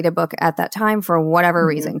not ready to book at that time for whatever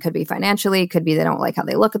reason. Could be financially, could be they don't like how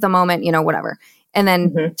they look at the moment, whatever. And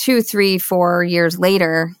then 2, 3, 4 years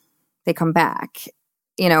later, they come back,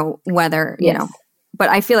 whether, but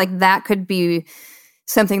I feel like that could be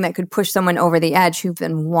something that could push someone over the edge who've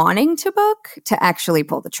been wanting to book to actually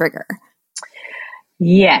pull the trigger.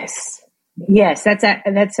 Yes, that's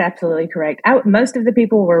absolutely correct. Most of the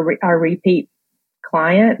people are repeat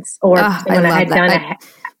clients, or when I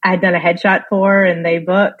had done a headshot for and they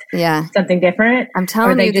booked something different. I'm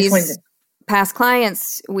telling you, these past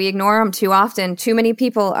clients, we ignore them too often. Too many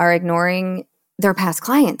people are ignoring their past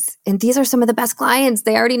clients, and these are some of the best clients.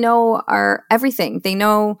 They already know our everything. They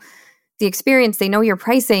know the experience. They know your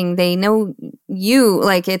pricing. They know you.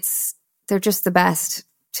 Like they're just the best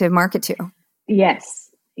to market to. Yes.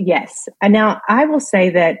 And now I will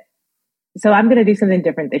say that. So I'm going to do something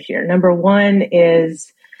different this year. Number one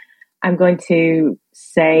is I'm going to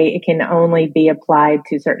say it can only be applied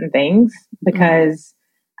to certain things, because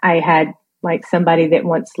I had like somebody that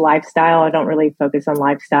wants lifestyle. I don't really focus on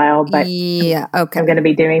lifestyle, but I'm going to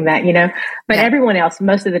be doing that, but everyone else,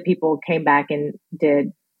 most of the people came back and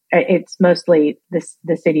did. It's mostly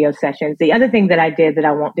the studio sessions. The other thing that I did that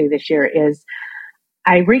I won't do this year is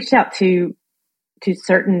I reached out to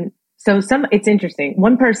certain, it's interesting.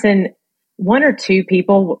 One or two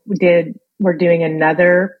people were doing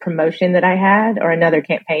another promotion that I had, or another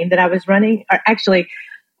campaign that I was running. Or actually,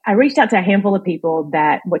 I reached out to a handful of people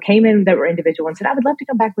that came in that were individual and said, I would love to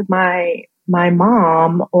come back with my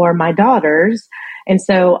mom or my daughters. And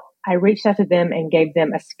so I reached out to them and gave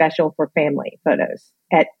them a special for family photos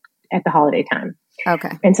at the holiday time.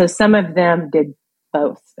 Okay. And so some of them did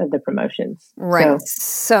both of the promotions. Right.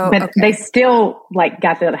 But they still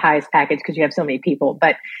got the highest package because you have so many people,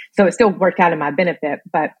 so it still worked out in my benefit.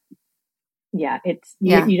 But yeah,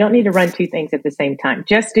 you don't need to run two things at the same time.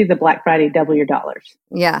 Just do the Black Friday, double your dollars.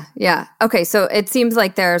 Yeah. Yeah. Okay. So it seems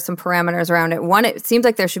like there are some parameters around it. One, it seems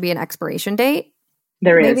like there should be an expiration date.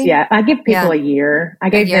 There is. Yeah. I give people a year. I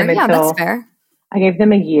gave them until, that's fair. I gave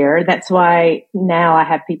them a year. That's why now I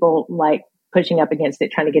have people pushing up against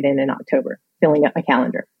it, trying to get in October, filling up my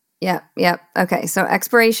calendar. Yeah. Okay. So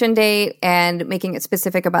expiration date and making it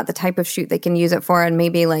specific about the type of shoot they can use it for. And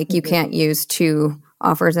maybe you can't use 2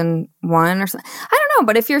 offers in one or something. I don't know.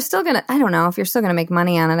 But if you're still going to make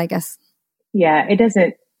money on it, I guess. Yeah.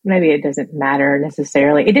 Maybe it doesn't matter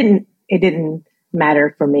necessarily. It didn't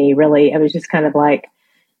matter for me really. It was just kind of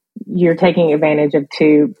you're taking advantage of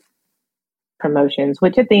 2 promotions,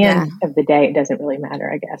 which at the end of the day, it doesn't really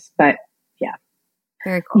matter, I guess. But yeah.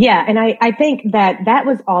 Very cool. Yeah. And I think that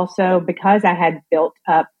was also because I had built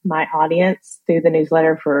up my audience through the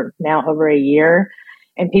newsletter for now over a year,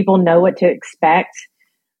 and people know what to expect.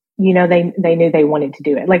 They knew they wanted to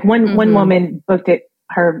do it. One woman booked it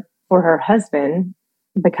for her husband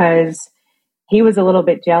because he was a little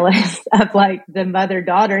bit jealous of the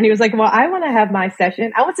mother-daughter. And he was like, well, I want to have my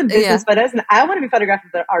session. I want some business photos and I want to be photographed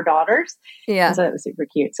with our daughters. Yeah. And so that was super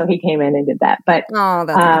cute. So he came in and did that. But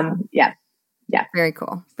that's awesome. Yeah. Very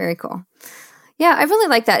cool. Very cool. Yeah, I really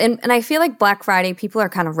like that. And I feel like Black Friday, people are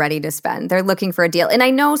kind of ready to spend. They're looking for a deal. And I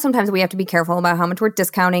know sometimes we have to be careful about how much we're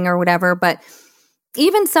discounting or whatever, but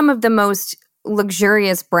even some of the most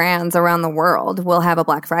luxurious brands around the world will have a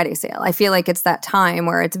Black Friday sale. I feel like it's that time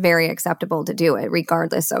where it's very acceptable to do it,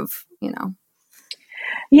 regardless of,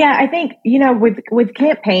 Yeah, I think, with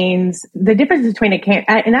campaigns, the difference between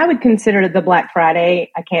and I would consider the Black Friday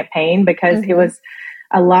a campaign because it was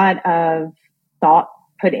a lot of thought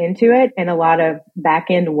put into it and a lot of back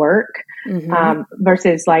end work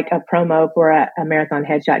versus a promo for a marathon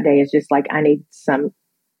headshot day is just I need some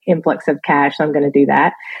influx of cash, so I'm going to do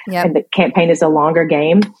that. Yep. And the campaign is a longer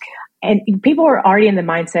game. And people are already in the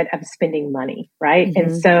mindset of spending money, right?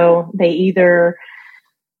 And so they either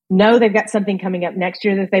know they've got something coming up next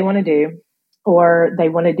year that they want to do, or they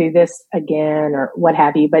want to do this again or what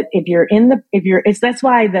have you. But that's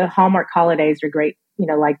why the Hallmark holidays are great,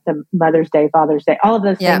 the Mother's Day, Father's Day, all of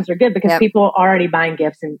those things are good because people are already buying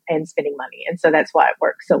gifts and spending money. And so that's why it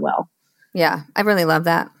works so well. Yeah, I really love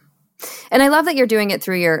that. And I love that you're doing it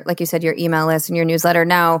through your, like you said, your email list and your newsletter.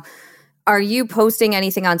 Now, are you posting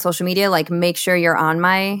anything on social media? Make sure you're on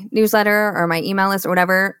my newsletter or my email list or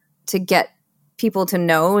whatever to get people to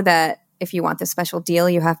know that if you want this special deal,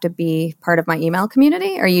 you have to be part of my email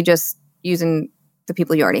community? Or are you just using the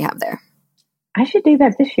people you already have there? I should do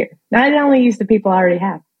that this year. I only use the people I already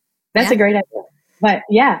have. That's a great idea. But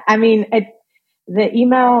yeah, I mean, the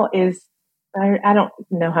email is, I don't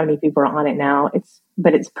know how many people are on it now.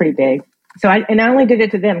 But it's pretty big. So I only did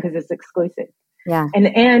it to them because it's exclusive. Yeah. And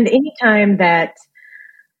anytime that,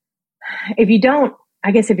 if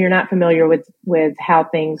you're not familiar with how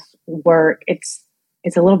things work, it's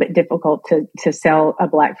a little bit difficult to sell a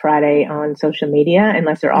Black Friday on social media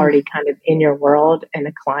unless they're already kind of in your world and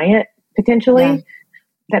a client potentially. Yeah.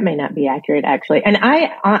 That may not be accurate, actually. And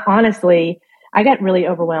honestly, I got really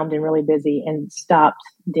overwhelmed and really busy and stopped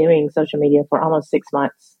doing social media for almost 6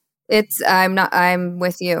 months. I'm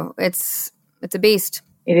with you. It's a beast.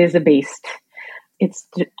 It is a beast. It's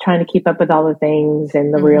trying to keep up with all the things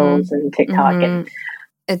and the reels and TikTok. And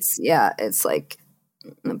it's like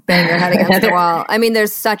bang your head against the wall. I mean,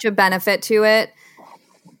 there's such a benefit to it,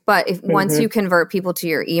 but once you convert people to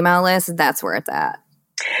your email list, that's where it's at.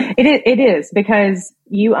 It is because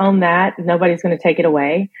you own that. Nobody's going to take it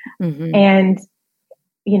away. And,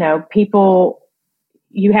 people,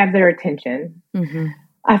 you have their attention.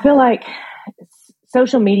 I feel like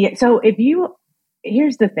social media. So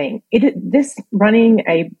here's the thing, this running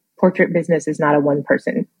a portrait business is not a one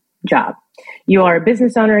person job. You are a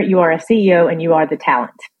business owner, you are a CEO, and you are the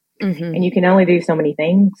talent. And you can only do so many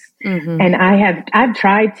things. And I've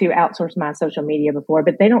tried to outsource my social media before,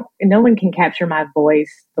 but no one can capture my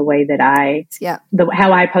voice the way that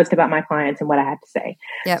how I post about my clients and what I have to say.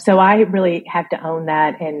 So I really have to own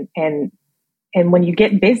that. And when you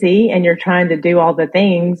get busy and you're trying to do all the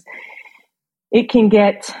things, it can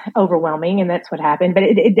get overwhelming, and that's what happened. But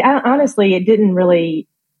it honestly, it didn't really,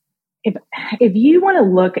 if you want to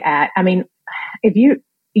look at, if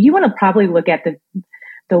you want to probably look at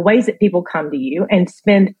the ways that people come to you and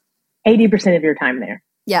spend 80% of your time there.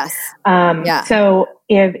 Yes. So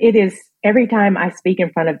if it is every time I speak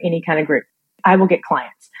in front of any kind of group, I will get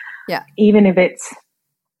clients. Yeah. Even if it's,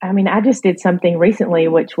 I just did something recently,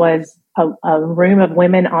 which was a room of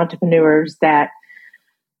women entrepreneurs that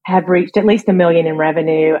have reached at least $1 million in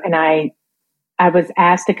revenue. And I was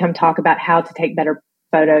asked to come talk about how to take better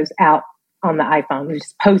photos out on the iPhone,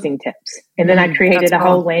 just posing tips. And then I created a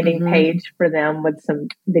whole landing page for them with some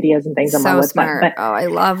videos and things on my website. Smart. But, I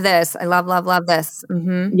love this. I love this.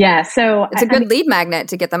 Yeah. So it's a good lead magnet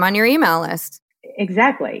to get them on your email list.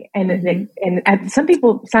 Exactly. And some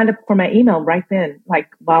people signed up for my email right then, like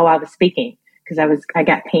while I was speaking, because I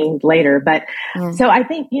got pinged later. But so I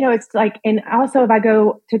think, it's like, and also if I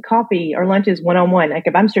go to coffee or lunches one-on-one, like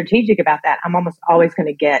if I'm strategic about that, I'm almost always going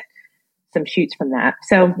to get some shoots from that.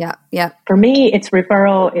 So for me, it's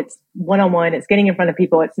referral, it's one-on-one, it's getting in front of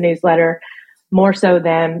people, it's newsletter, more so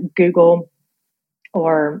than Google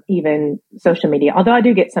or even social media. Although I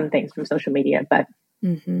do get some things from social media, but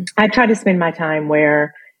I try to spend my time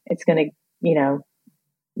where it's going to,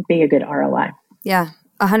 be a good ROI. Yeah,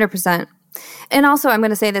 100%. And also, I'm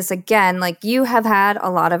going to say this again, like you have had a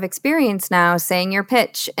lot of experience now saying your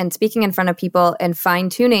pitch and speaking in front of people and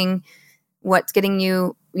fine-tuning what's getting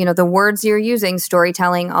you, the words you're using,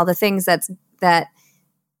 storytelling, all the things that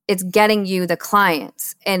it's getting you the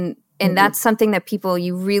clients. And that's something that people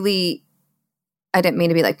I didn't mean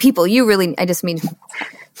to be like people, I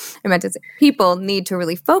meant to say people need to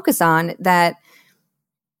really focus on that.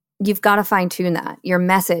 You've got to fine tune that, your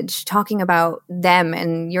message, talking about them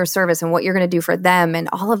and your service and what you're going to do for them. And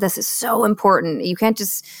all of this is so important. You can't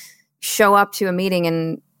just show up to a meeting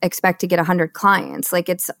and expect to get 100 clients. Like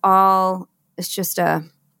it's just a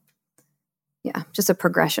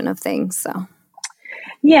progression of things. So,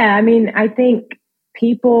 yeah, I think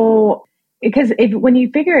people, because when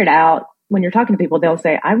you figure it out, when you're talking to people, they'll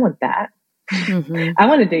say, I want that. I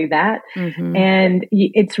want to do that. And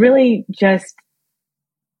it's really just,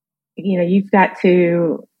 you've got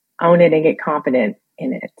to own it and get confident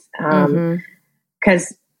in it.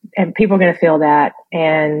 Because people are going to feel that,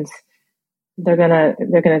 and they're going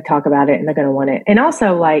to talk about it, and they're going to want it. And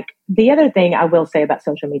also, like, the other thing I will say about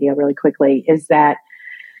social media really quickly is that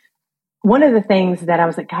one of the things that I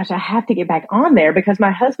was like, gosh, I have to get back on there, because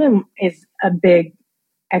my husband is a big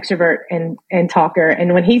extrovert and talker.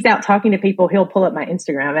 And when he's out talking to people, he'll pull up my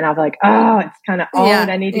Instagram, and I was like, oh, it's kind of old.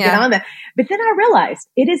 I need to get on that. But then I realized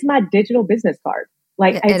it is my digital business card.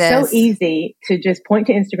 Like it's so easy to just point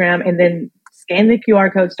to Instagram and then scan the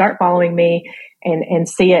QR code, start following me, and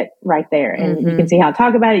see it right there. And you can see how I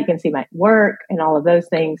talk about it. You can see my work and all of those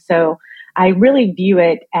things. So I really view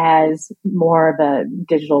it as more of a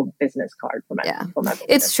digital business card for my business.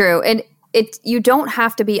 It's true. And you don't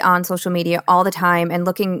have to be on social media all the time and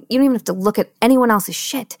looking. You don't even have to look at anyone else's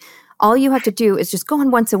shit. All you have to do is just go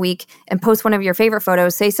on once a week and post one of your favorite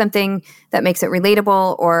photos, say something that makes it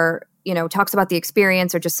relatable, or, talks about the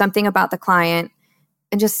experience, or just something about the client,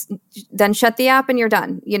 and just then shut the app and you're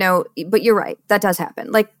done, but you're right. That does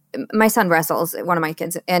happen. Like my son wrestles, one of my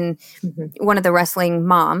kids, and one of the wrestling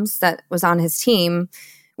moms that was on his team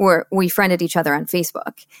we friended each other on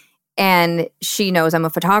Facebook. And she knows I'm a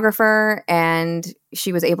photographer, and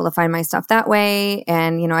she was able to find my stuff that way.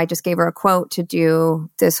 And, I just gave her a quote to do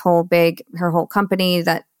this her whole company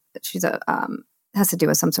that she's has to do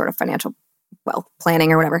with some sort of financial wealth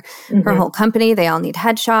planning or whatever. Her whole company, they all need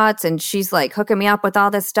headshots, and she's like hooking me up with all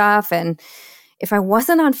this stuff. And if I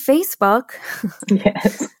wasn't on Facebook,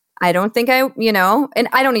 yes. I don't think and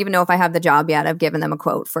I don't even know if I have the job yet. I've given them a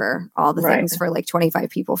quote for all the things for like 25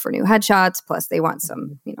 people for new headshots. Plus they want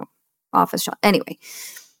some, office shot. Anyway,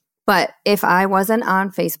 but if I wasn't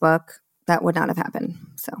on Facebook, that would not have happened.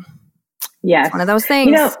 So yeah, it's one of those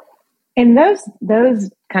things. And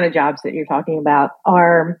those kind of jobs that you're talking about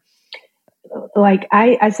are like,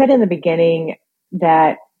 I said in the beginning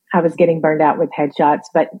that I was getting burned out with headshots,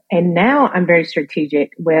 and now I'm very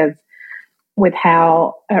strategic with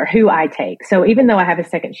how or who I take. So even though I have a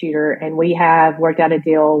second shooter and we have worked out a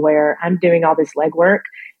deal where I'm doing all this legwork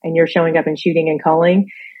and you're showing up and shooting and culling,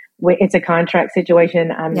 it's a contract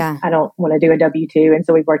situation. I don't want to do a W-2. And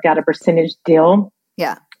so we've worked out a percentage deal.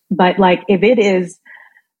 Yeah. But like if it is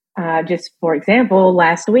just for example,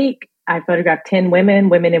 last week I photographed 10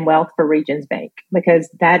 women in wealth for Regions Bank because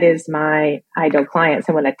that is my ideal client.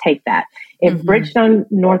 So I'm going to take that. If Bridgestone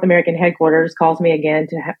North American headquarters calls me again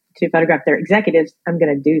to photograph their executives, I'm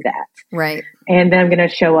going to do that. Right. And then I'm going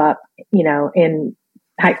to show up, and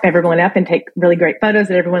hype everyone up and take really great photos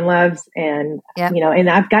that everyone loves. And, and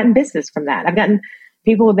I've gotten business from that. I've gotten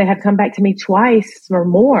people that have come back to me twice or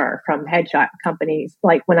more from headshot companies.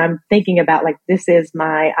 Like when I'm thinking about like, this is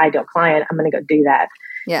my ideal client, I'm going to go do that.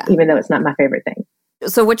 Yeah. Even though it's not my favorite thing.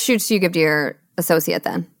 So what shoots do you give to your associate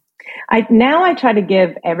then? I try to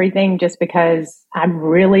give everything just because I'm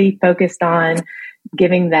really focused on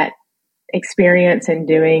giving that experience and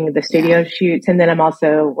doing the studio shoots. And then I'm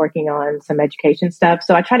also working on some education stuff.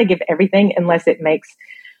 So I try to give everything unless it makes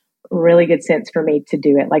really good sense for me to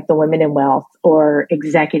do it, like the women in wealth or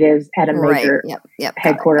executives at a major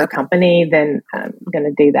headquarter company. Then I'm going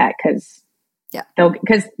to do that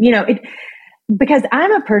because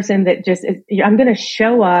I'm a person that just I'm going to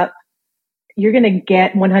show up. You're going to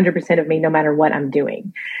get 100% of me no matter what I'm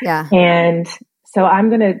doing. Yeah. And so I'm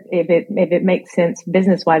going to, if it makes sense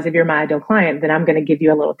business-wise, if you're my ideal client, then I'm going to give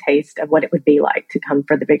you a little taste of what it would be like to come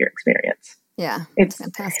for the bigger experience. Yeah. It's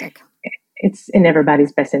fantastic. It's in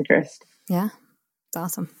everybody's best interest. Yeah. It's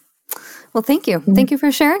awesome. Well, thank you. Mm-hmm. Thank you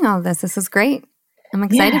for sharing all of this. This is great. I'm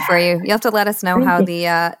excited for you. You'll have to let us know how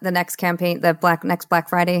the next campaign, next Black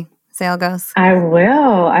Friday sale goes. I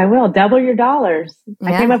will. Double your dollars. Yeah.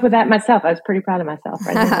 I came up with that myself. I was pretty proud of myself.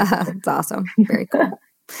 It's awesome. Very cool.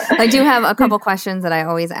 I do have a couple questions that I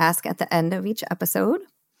always ask at the end of each episode.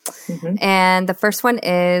 Mm-hmm. And the first one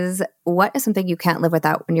is, what is something you can't live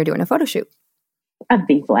without when you're doing a photo shoot? A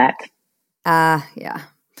V-flat. Yeah.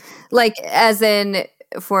 Like as in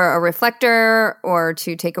for a reflector or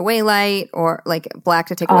to take away light or like black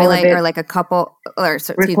to take away light or like a couple or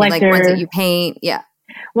like ones that you paint. Yeah.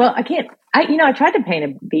 Well, I can't. I tried to paint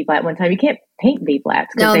a V-flat one time. You can't paint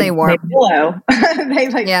V-flats. No, they warp. They blow.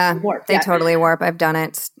 They warp. They totally warp. I've done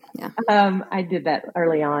it. Yeah. I did that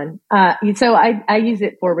early on. So I use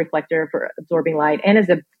it for reflector for absorbing light, and as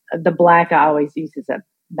the black I always use as a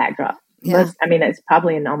backdrop. Yeah. It's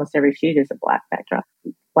probably in almost every shoot is a black backdrop,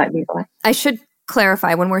 black V-flat. I should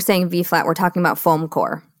clarify, when we're saying V-flat, we're talking about foam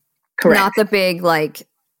core. Correct. Not the big like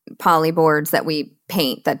poly boards that we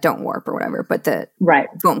paint that don't warp or whatever, but the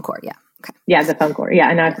foam core. Yeah. Okay. Yeah, the foam core.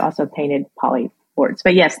 Yeah, and I've also painted poly boards.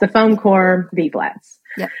 But yes, the foam core V-flats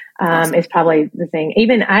is probably the thing.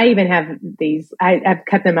 I even have these, I've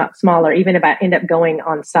cut them up smaller. Even if I end up going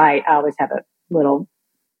on site, I always have a little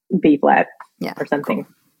V-flat or something.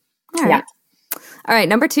 Cool. All right. Yeah. All right.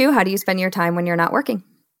 Number 2, how do you spend your time when you're not working?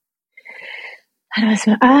 My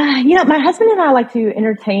husband and I like to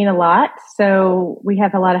entertain a lot. So we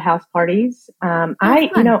have a lot of house parties. I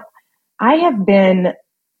have been,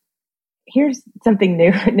 here's something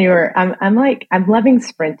newer. I'm loving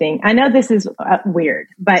sprinting. I know this is weird,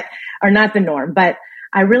 or not the norm, but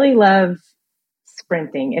I really love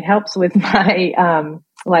sprinting. It helps with my,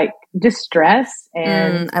 just stress,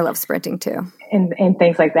 and I love sprinting too. And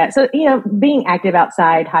things like that. So, being active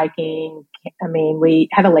outside, hiking. We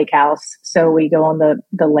have a lake house, so we go on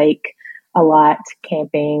the lake a lot,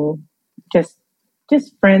 camping, just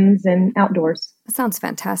friends and outdoors. That sounds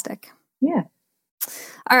fantastic. Yeah.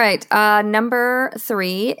 All right. Number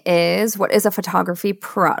 3 is, what is a photography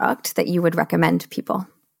product that you would recommend to people?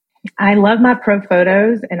 I love my pro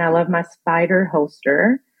photos and I love my spider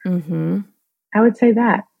holster. Mm-hmm. I would say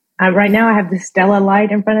that. Right now I have the Stella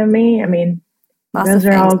light in front of me. I mean, those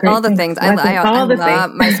are all great all the things. I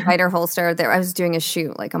love my spider holster. I was doing a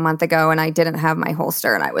shoot like a month ago and I didn't have my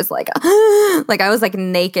holster and I was like, I was like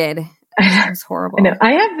naked. It was horrible. I know.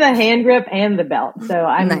 I have the hand grip and the belt. So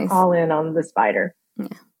I'm all in on the spider. Yeah.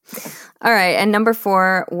 All right. And number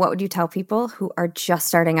 4, what would you tell people who are just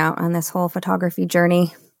starting out on this whole photography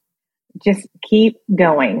journey? Just keep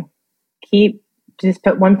going. Just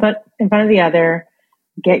put one foot in front of the other.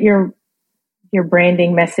 Get your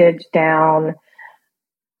branding message down.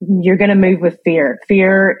 You're going to move with fear.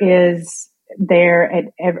 Fear is there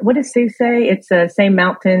at what does Sue say? It's the same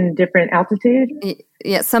mountain, different altitude.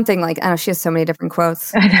 Yeah, something like, I don't know. She has so many different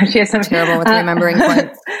quotes. I know she has some terrible with remembering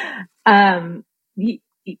quotes.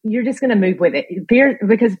 You're just going to move with it. Fear,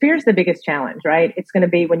 because fear is the biggest challenge, right? It's going to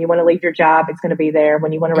be when you want to leave your job, it's going to be there.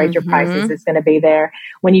 When you want to raise your prices, it's going to be there.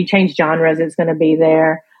 When you change genres, it's going to be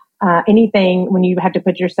there. Anything, when you have to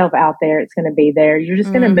put yourself out there, it's going to be there. You're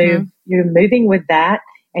just going to move. You're moving with that,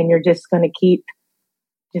 and you're just going to keep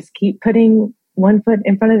putting one foot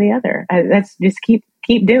in front of the other. That's just keep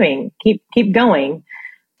doing, keep going.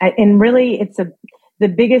 And really, it's the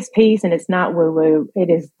biggest piece, and it's not woo-woo,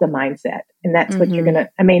 it is the mindset. And that's what you're going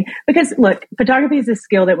to, because look, photography is a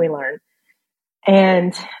skill that we learn.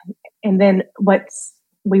 And then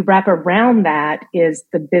we wrap around that is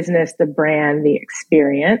the business, the brand, the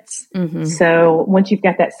experience. So once you've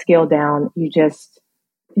got that skill down, you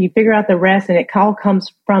figure out the rest, and it all comes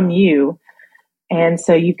from you. And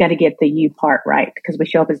so you've got to get the you part right, because we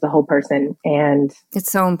show up as the whole person, and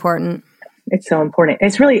it's so important. It's so important.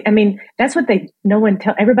 It's really, that's what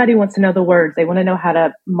everybody wants to know the words. They want to know how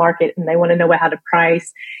to market, and they want to know how to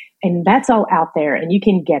price, and that's all out there, and you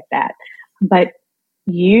can get that. But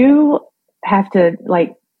you have to,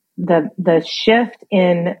 like, the shift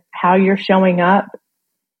in how you're showing up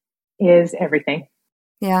is everything.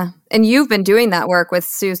 Yeah. And you've been doing that work with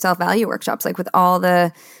Sue's self-value workshops, like with all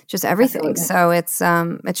just everything. Absolutely.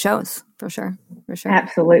 So it shows for sure.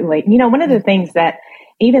 Absolutely. One of the things that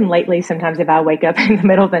even lately, sometimes if I wake up in the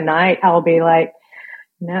middle of the night, I'll be like,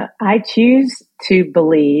 no, I choose to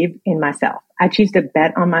believe in myself. I choose to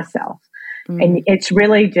bet on myself. And it's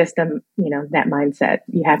really just, that mindset.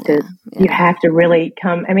 You have to really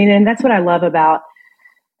come. And that's what I love about,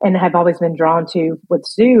 and have always been drawn to with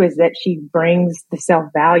Sue, is that she brings the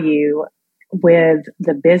self-value with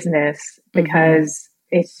the business, because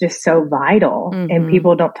it's just so vital, and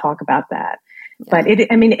people don't talk about that. Yeah. But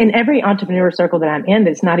in every entrepreneur circle that I'm in,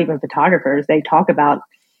 that's not even photographers, they talk about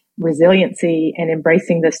resiliency and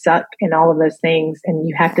embracing the suck and all of those things. And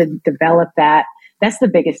you have to develop that. That's the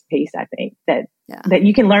biggest piece, I think, that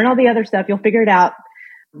you can learn all the other stuff. You'll figure it out,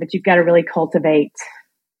 but you've got to really cultivate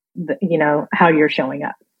how you're showing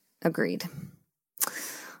up. Agreed.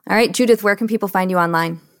 All right, Judith, where can people find you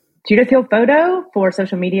online? Judith Hill Photo for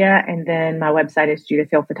social media. And then my website is Judith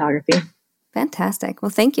Hill Photography. Fantastic.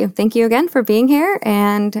 Well, thank you. Thank you again for being here.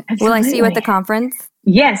 And Absolutely. Will I see you at the conference?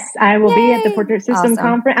 Yes, I will be at the Portrait System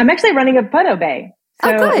Conference. I'm actually running a photo bay. So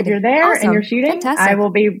if you're there and you're shooting, I will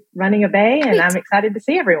be running a bay. Sweet. And I'm excited to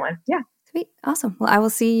see everyone. Yeah. Sweet. Awesome. Well, I will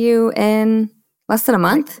see you in less than a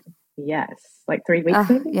month. Yes. Like 3 weeks.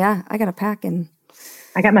 Maybe? Yeah. I got to pack, and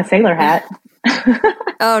I got my sailor hat.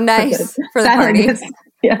 Oh, nice. For the party.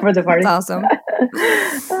 Yeah, for the party. That's awesome.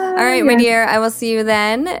 All right, my dear. I will see you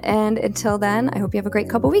then. And until then, I hope you have a great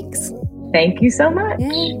couple weeks. Thank you so much.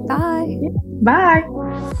 Yay. Bye. Bye.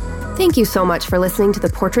 Thank you so much for listening to the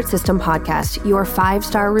Portrait System podcast. Your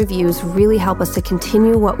 5-star reviews really help us to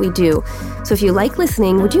continue what we do. So if you like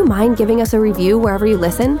listening, would you mind giving us a review wherever you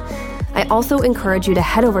listen? I also encourage you to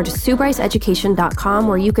head over to SueBryceEducation.com,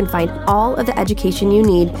 where you can find all of the education you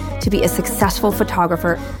need to be a successful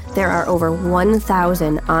photographer. There are over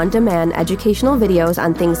 1,000 on-demand educational videos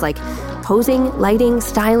on things like posing, lighting,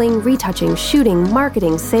 styling, retouching, shooting,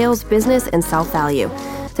 marketing, sales, business, and self-value.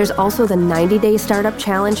 There's also the 90-day startup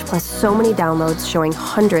challenge, plus so many downloads showing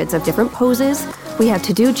hundreds of different poses. We have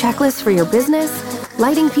to-do checklists for your business,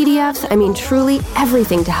 lighting PDFs, truly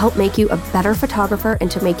everything to help make you a better photographer and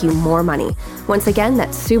to make you more money. Once again,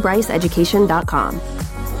 that's SueBryceEducation.com.